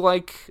seems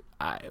like,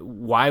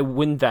 why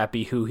wouldn't that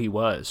be who he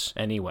was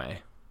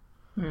anyway?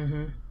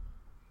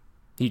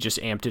 He just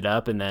amped it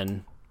up and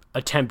then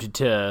attempted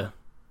to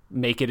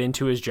make it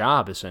into his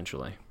job,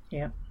 essentially.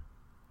 Yeah.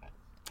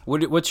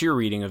 What's your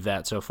reading of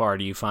that so far?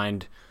 Do you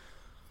find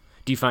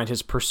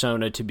his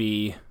persona to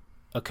be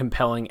a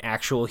compelling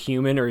actual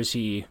human, or is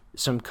he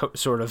some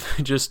sort of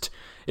just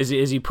is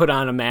he put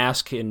on a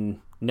mask and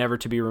never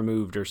to be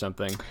removed or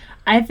something?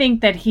 I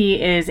think that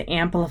he is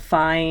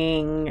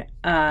amplifying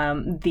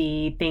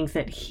the things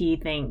that he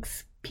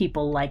thinks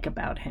people like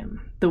about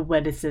him, the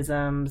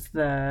witticisms,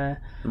 the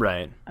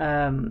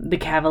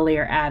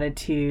cavalier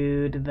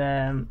attitude,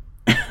 the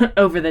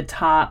over the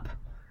top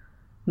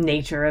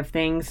nature of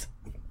things.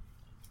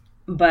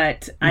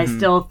 But I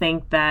still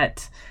think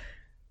that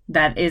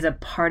is a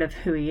part of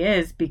who he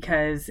is,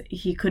 because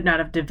he could not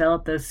have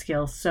developed those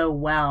skills so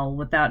well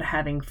without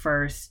having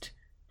first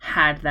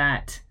had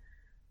that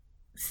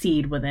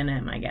seed within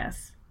him, I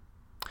guess.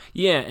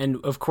 Yeah,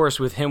 and of course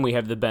with him we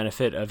have the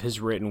benefit of his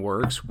written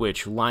works,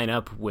 which line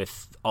up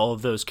with all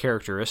of those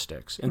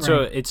characteristics. And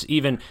so it's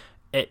even,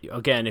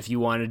 again, if you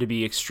wanted to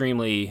be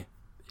extremely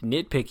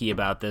nitpicky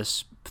about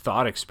this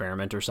thought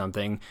experiment or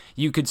something,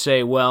 you could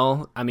say,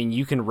 well, I mean,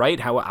 you can write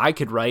how I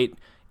could write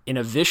in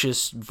a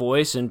vicious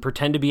voice and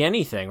pretend to be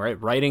anything, right?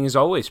 Writing is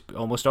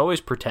almost always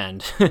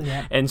pretend.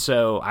 Yeah. And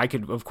so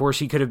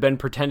he could have been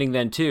pretending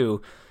then too.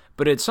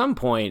 But at some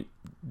point,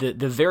 the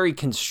very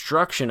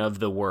construction of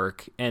the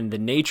work and the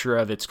nature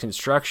of its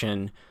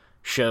construction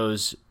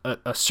shows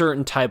a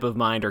certain type of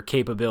mind or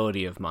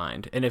capability of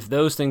mind. And if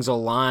those things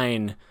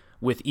align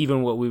with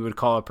even what we would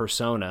call a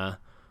persona,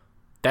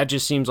 that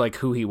just seems like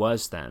who he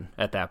was then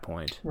at that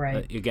point.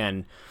 Right.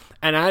 Again,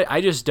 and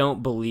I just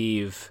don't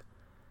believe...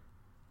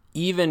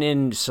 Even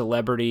in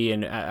celebrity,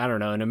 and I don't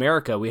know, in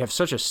America, we have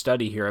such a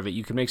study here of it.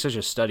 You can make such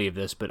a study of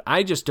this, but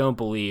I just don't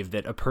believe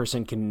that a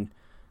person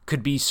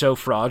could be so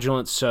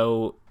fraudulent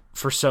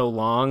for so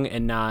long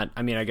and not.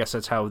 I mean, I guess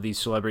that's how these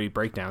celebrity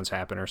breakdowns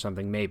happen or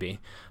something, maybe.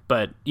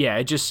 But yeah,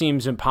 it just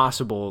seems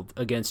impossible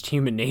against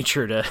human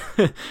nature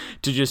to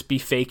to just be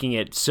faking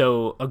it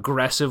so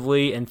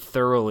aggressively and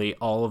thoroughly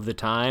all of the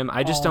time.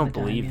 I just don't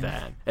believe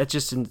that. It's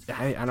just,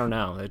 I don't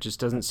know. It just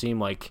doesn't seem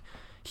like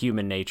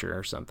human nature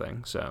or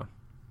something. So.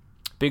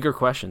 Bigger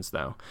questions,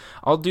 though.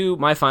 I'll do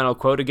my final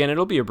quote again.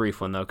 It'll be a brief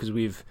one, though, because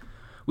we've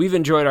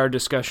enjoyed our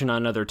discussion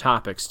on other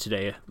topics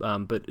today.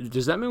 But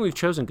does that mean we've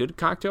chosen good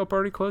cocktail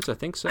party quotes? I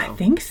think so. I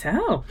think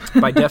so.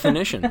 By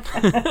definition.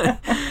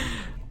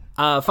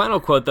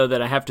 Final quote, though,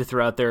 that I have to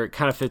throw out there. It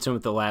kind of fits in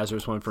with the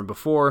Lazarus one from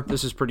before.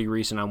 This is pretty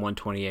recent on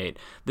 128.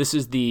 This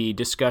is the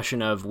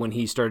discussion of when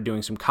he started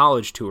doing some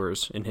college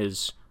tours in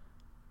his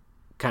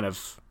kind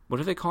of, what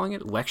are they calling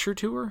it? Lecture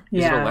tour?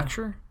 Is it a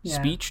lecture? Yeah.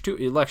 Speech tour?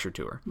 Lecture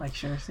tour.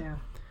 Lectures, yeah.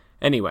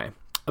 Anyway,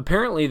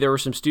 apparently there were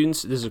some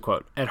students, this is a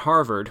quote, at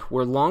Harvard,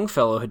 where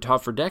Longfellow had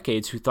taught for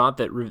decades, who thought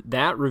that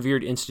that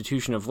revered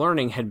institution of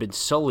learning had been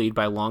sullied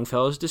by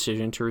Longfellow's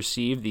decision to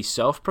receive the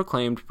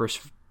self-proclaimed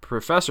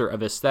professor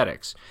of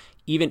aesthetics,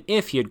 even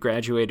if he had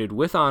graduated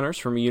with honors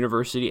from a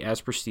university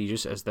as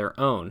prestigious as their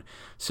own.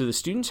 So the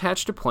students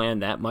hatched a plan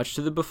that, much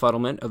to the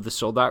befuddlement of the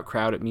sold-out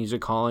crowd at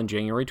Music Hall on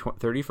January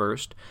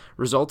 31st,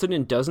 resulted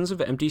in dozens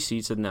of empty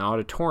seats in the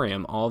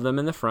auditorium, all of them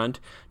in the front,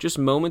 just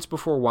moments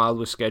before Wilde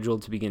was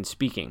scheduled to begin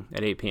speaking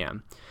at 8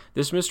 p.m.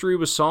 This mystery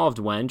was solved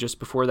when, just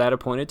before that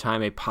appointed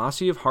time, a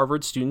posse of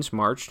Harvard students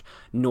marched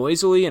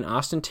noisily and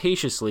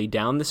ostentatiously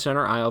down the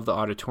center aisle of the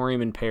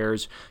auditorium in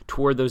pairs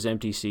toward those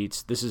empty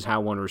seats. This is how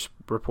one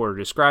reporter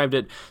described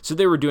it. So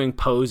they were doing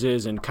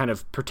poses and kind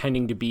of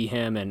pretending to be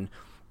him and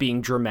being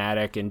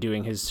dramatic and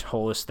doing his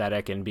whole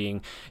aesthetic and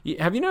being...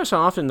 Have you noticed how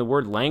often the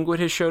word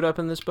languid has showed up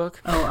in this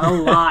book? Oh, a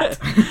lot.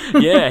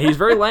 Yeah, he's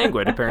very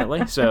languid,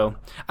 apparently. So,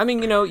 I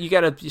mean, you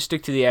got to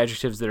stick to the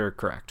adjectives that are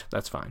correct.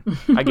 That's fine.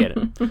 I get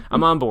it.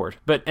 I'm on board.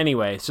 But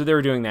anyway, so they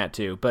were doing that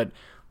too. But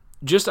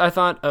just, I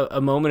thought, a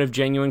moment of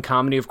genuine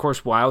comedy. Of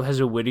course, Wilde has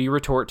a witty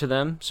retort to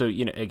them. So,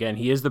 again,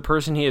 he is the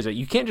person he is.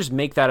 You can't just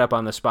make that up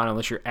on the spot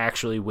unless you're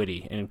actually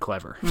witty and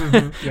clever.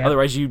 Mm-hmm, yeah.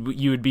 Otherwise,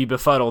 you would be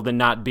befuddled and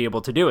not be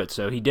able to do it.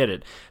 So he did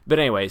it. But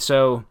anyway,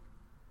 so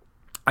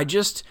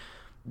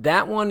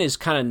that one is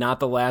kind of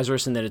not the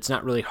Lazarus in that it's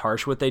not really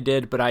harsh what they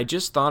did, but I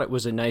just thought it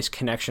was a nice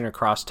connection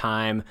across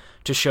time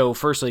to show,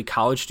 firstly,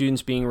 college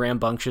students being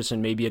rambunctious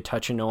and maybe a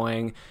touch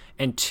annoying,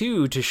 and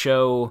two, to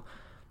show...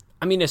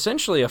 I mean,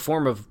 essentially a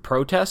form of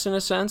protest in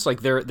a sense. Like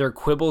their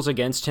quibbles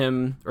against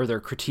him or their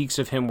critiques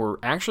of him were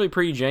actually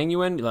pretty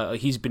genuine.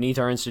 He's beneath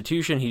our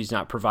institution. He's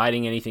not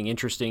providing anything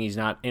interesting. He's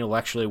not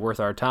intellectually worth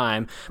our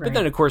time. Right. But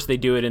then, of course, they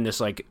do it in this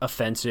like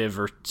offensive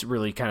or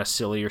really kind of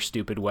silly or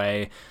stupid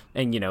way.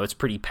 And, it's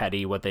pretty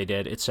petty what they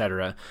did,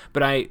 etc.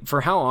 But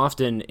for how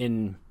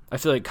often I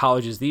feel like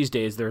colleges these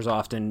days, there's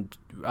often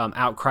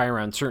outcry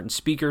around certain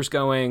speakers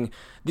going.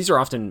 These are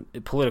often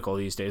political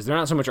these days. They're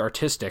not so much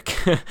artistic,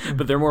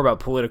 but they're more about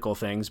political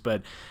things.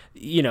 But,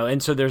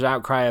 and so there's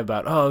outcry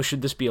about, oh,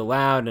 should this be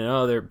allowed?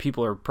 And,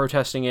 people are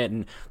protesting it.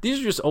 And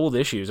these are just old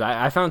issues.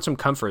 I found some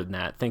comfort in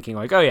that, thinking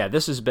like, oh, yeah,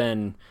 this has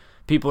been...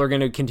 People are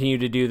going to continue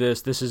to do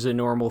this. This is a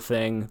normal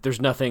thing. There's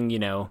nothing,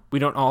 we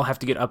don't all have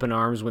to get up in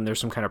arms when there's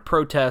some kind of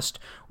protest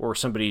or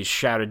somebody's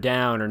shouted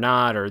down or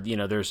not, or,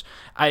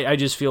 I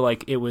just feel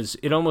like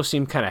it almost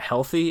seemed kind of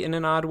healthy in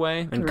an odd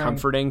way and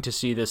comforting to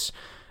see this,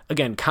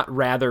 again,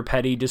 rather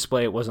petty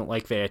display. It wasn't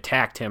like they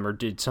attacked him or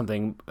did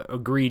something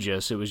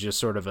egregious. It was just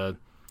sort of a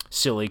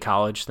silly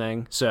college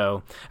thing.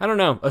 So, I don't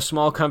know, a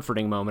small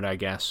comforting moment, I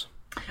guess.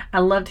 I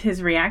loved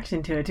his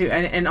reaction to it too,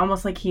 and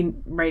almost like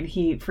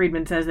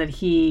Friedman says that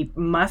he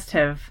must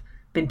have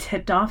been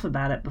tipped off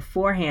about it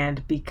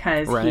beforehand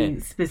because he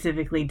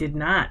specifically did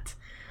not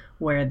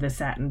wear the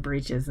satin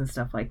breeches and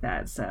stuff like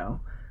that.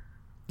 So,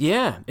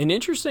 yeah, an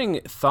interesting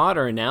thought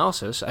or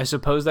analysis. I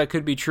suppose that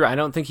could be true. I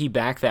don't think he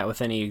backed that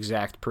with any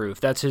exact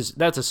proof. That's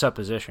a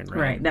supposition, right?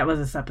 Right, that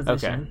was a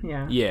supposition.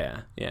 Okay.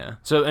 Yeah.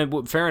 So,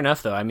 and fair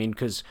enough though. I mean,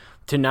 because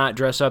to not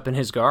dress up in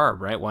his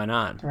garb, right? Why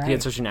not? Right. He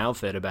had such an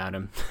outfit about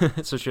him,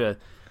 such a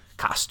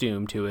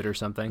costume to it or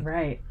something.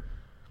 Right.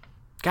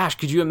 Gosh,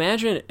 could you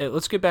imagine,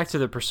 let's get back to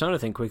the persona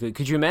thing quickly.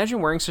 Could you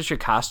imagine wearing such a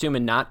costume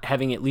and not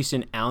having at least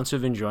an ounce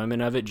of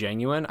enjoyment of it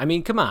genuine? I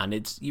mean, come on.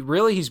 He's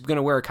going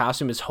to wear a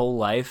costume his whole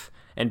life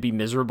and be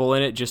miserable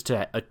in it just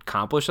to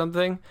accomplish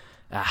something?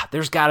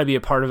 there's got to be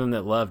a part of him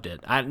that loved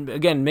it.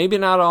 Again, maybe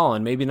not all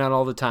and maybe not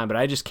all the time, but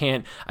I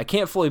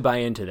can't fully buy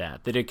into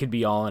that it could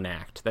be all an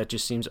act. That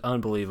just seems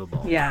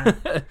unbelievable. Yeah.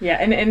 Yeah.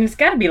 And it's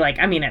got to be like,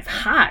 I mean, it's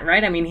hot,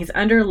 right? I mean, he's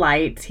under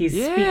lights. He's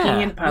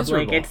speaking in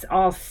public. Miserable. It's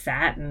all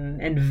satin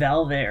and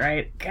velvet,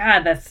 right?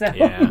 God, that's so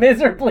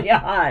miserably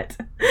hot.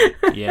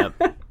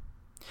 Yep.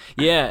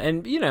 Yeah.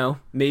 And,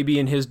 maybe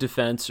in his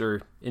defense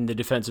or in the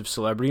defense of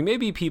celebrity,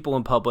 maybe people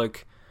in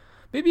public,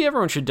 maybe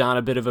everyone should don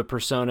a bit of a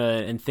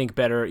persona and think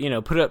better,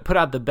 put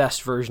out the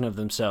best version of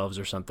themselves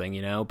or something,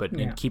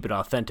 and keep it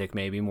authentic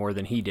maybe more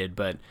than he did.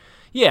 But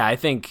yeah, I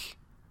think,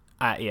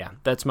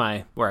 that's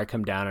where I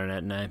come down on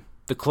it. And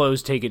the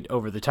clothes take it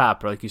over the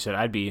top. Or like you said,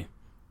 I'd be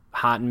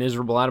hot and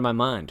miserable out of my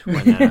mind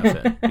wearing that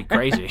outfit. It'd be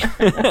crazy.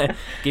 Get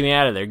me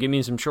out of there. Give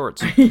me some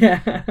shorts.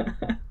 Yeah.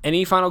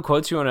 Any final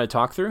quotes you want to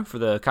talk through for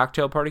the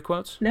cocktail party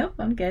quotes? Nope,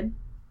 I'm good.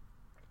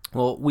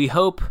 Well, we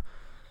hope...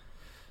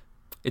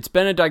 It's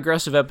been a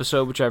digressive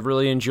episode, which I've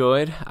really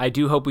enjoyed. I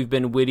do hope we've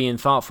been witty and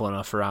thoughtful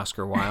enough for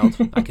Oscar Wilde.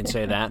 I can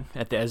say that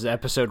as the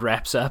episode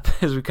wraps up,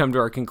 as we come to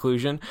our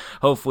conclusion.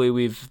 Hopefully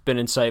we've been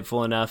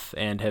insightful enough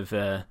and have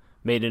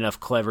made enough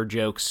clever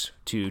jokes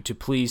to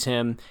please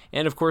him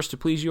and, of course, to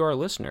please you, our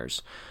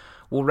listeners.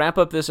 We'll wrap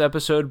up this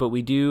episode, but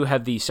we do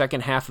have the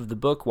second half of the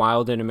book,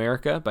 Wilde in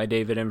America, by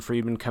David M.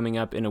 Friedman, coming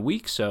up in a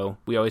week. So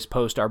we always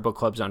post our book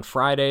clubs on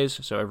Fridays.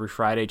 So every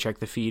Friday, check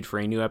the feed for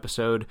a new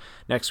episode.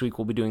 Next week,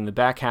 we'll be doing the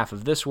back half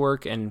of this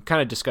work and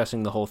kind of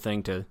discussing the whole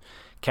thing to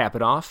cap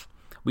it off.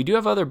 We do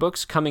have other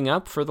books coming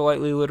up for the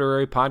Lightly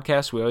Literary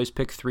Podcast. We always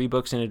pick 3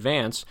 books in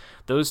advance.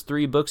 Those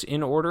 3 books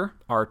in order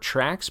are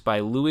Tracks by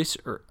Louis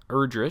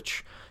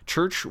Erdrich,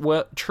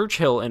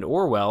 Churchill and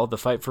Orwell, The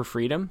Fight for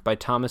Freedom by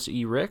Thomas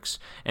E. Ricks,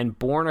 and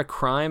Born a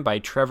Crime by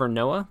Trevor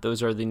Noah.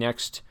 Those are the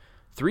next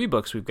 3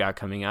 books we've got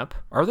coming up.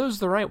 Are those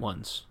the right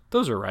ones?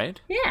 Those are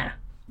right. Yeah,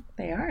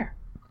 they are.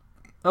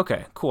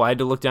 Okay, cool. I had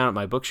to look down at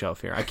my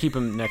bookshelf here. I keep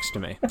them next to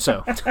me.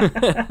 So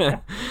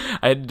I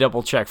had to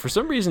double check. For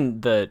some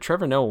reason, the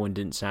Trevor Noah one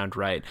didn't sound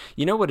right.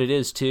 You know what it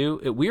is, too?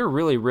 We are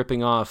really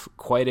ripping off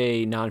quite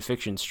a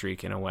nonfiction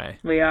streak in a way.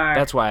 We are.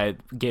 That's why I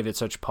gave it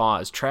such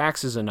pause.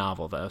 Tracks is a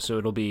novel, though,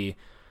 so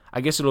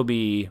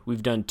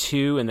we've done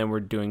 2, and then we're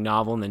doing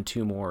novel, and then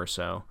 2 more.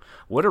 So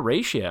what a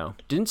ratio.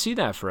 Didn't see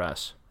that for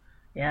us.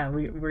 Yeah,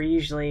 we're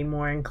usually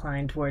more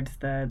inclined towards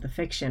the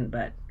fiction,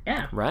 but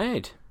yeah.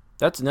 Right.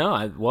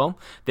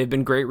 They've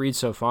been great reads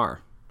so far.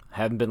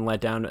 Haven't been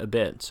let down a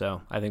bit,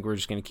 so I think we're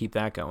just going to keep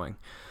that going.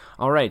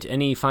 All right,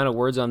 any final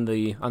words on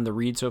the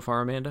read so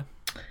far, Amanda?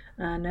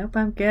 Nope,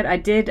 I'm good. I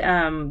did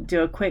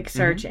do a quick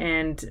search,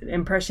 and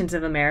Impressions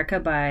of America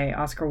by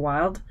Oscar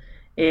Wilde.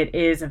 It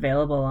is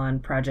available on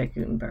Project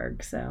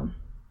Gutenberg, so.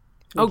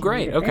 Oh,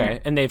 great. Okay,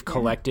 and they've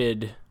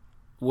collected.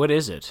 What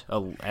is it?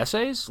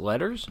 Essays?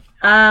 Letters?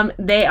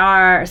 They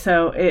are,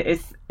 so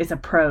it's a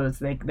prose.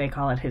 They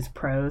call it his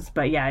prose,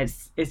 but yeah,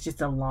 it's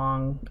just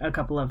a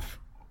couple of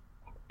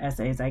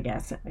essays, I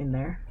guess, in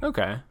there.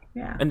 Okay.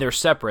 Yeah. And they're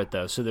separate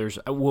though. So there's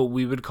what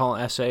we would call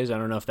essays. I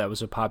don't know if that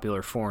was a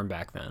popular form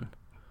back then.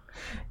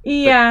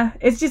 Yeah,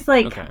 it's just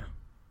like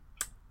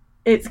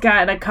It's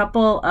got a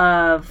couple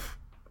of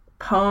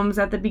poems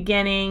at the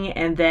beginning,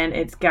 and then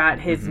it's got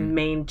his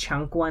main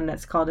chunk one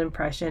that's called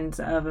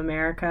Impressions of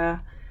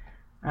America.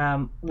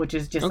 Which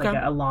is just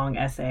like a long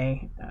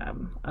essay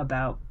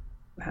about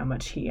how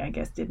much he, I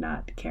guess, did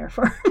not care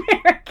for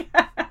America.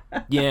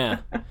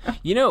 Yeah.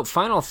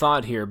 Final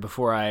thought here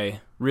before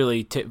I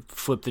really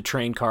flip the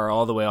train car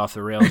all the way off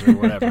the rails or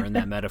whatever in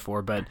that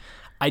metaphor, but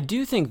I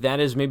do think that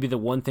is maybe the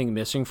one thing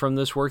missing from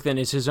this work then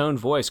is his own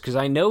voice, because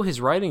I know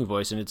his writing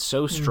voice and it's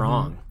so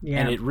strong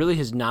and it really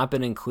has not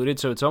been included.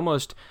 So it's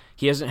almost,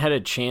 he hasn't had a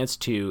chance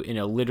to, in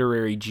a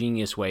literary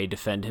genius way,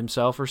 defend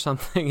himself or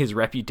something, his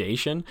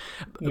reputation.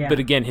 Yeah. But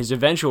again, his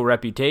eventual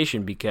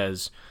reputation,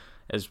 because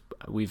as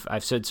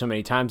I've said so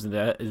many times in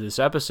this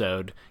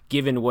episode,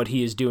 given what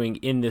he is doing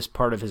in this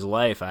part of his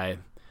life,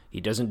 he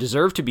doesn't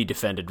deserve to be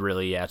defended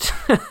really yet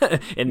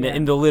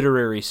in the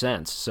literary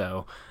sense.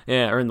 So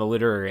or in the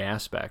literary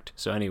aspect.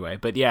 So anyway,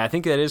 but yeah, I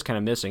think that is kind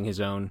of missing his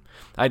own.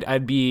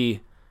 I'd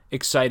be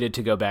excited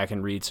to go back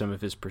and read some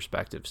of his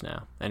perspectives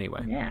now.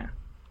 Anyway. Yeah.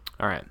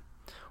 All right.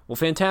 Well,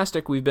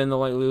 fantastic. We've been the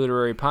Lightly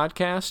Literary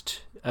Podcast.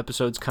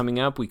 Episodes coming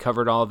up. We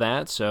covered all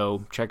that.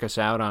 So check us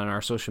out on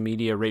our social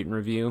media, rate and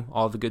review,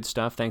 all the good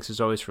stuff. Thanks as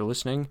always for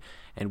listening,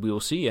 and we will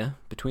see you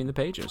between the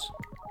pages.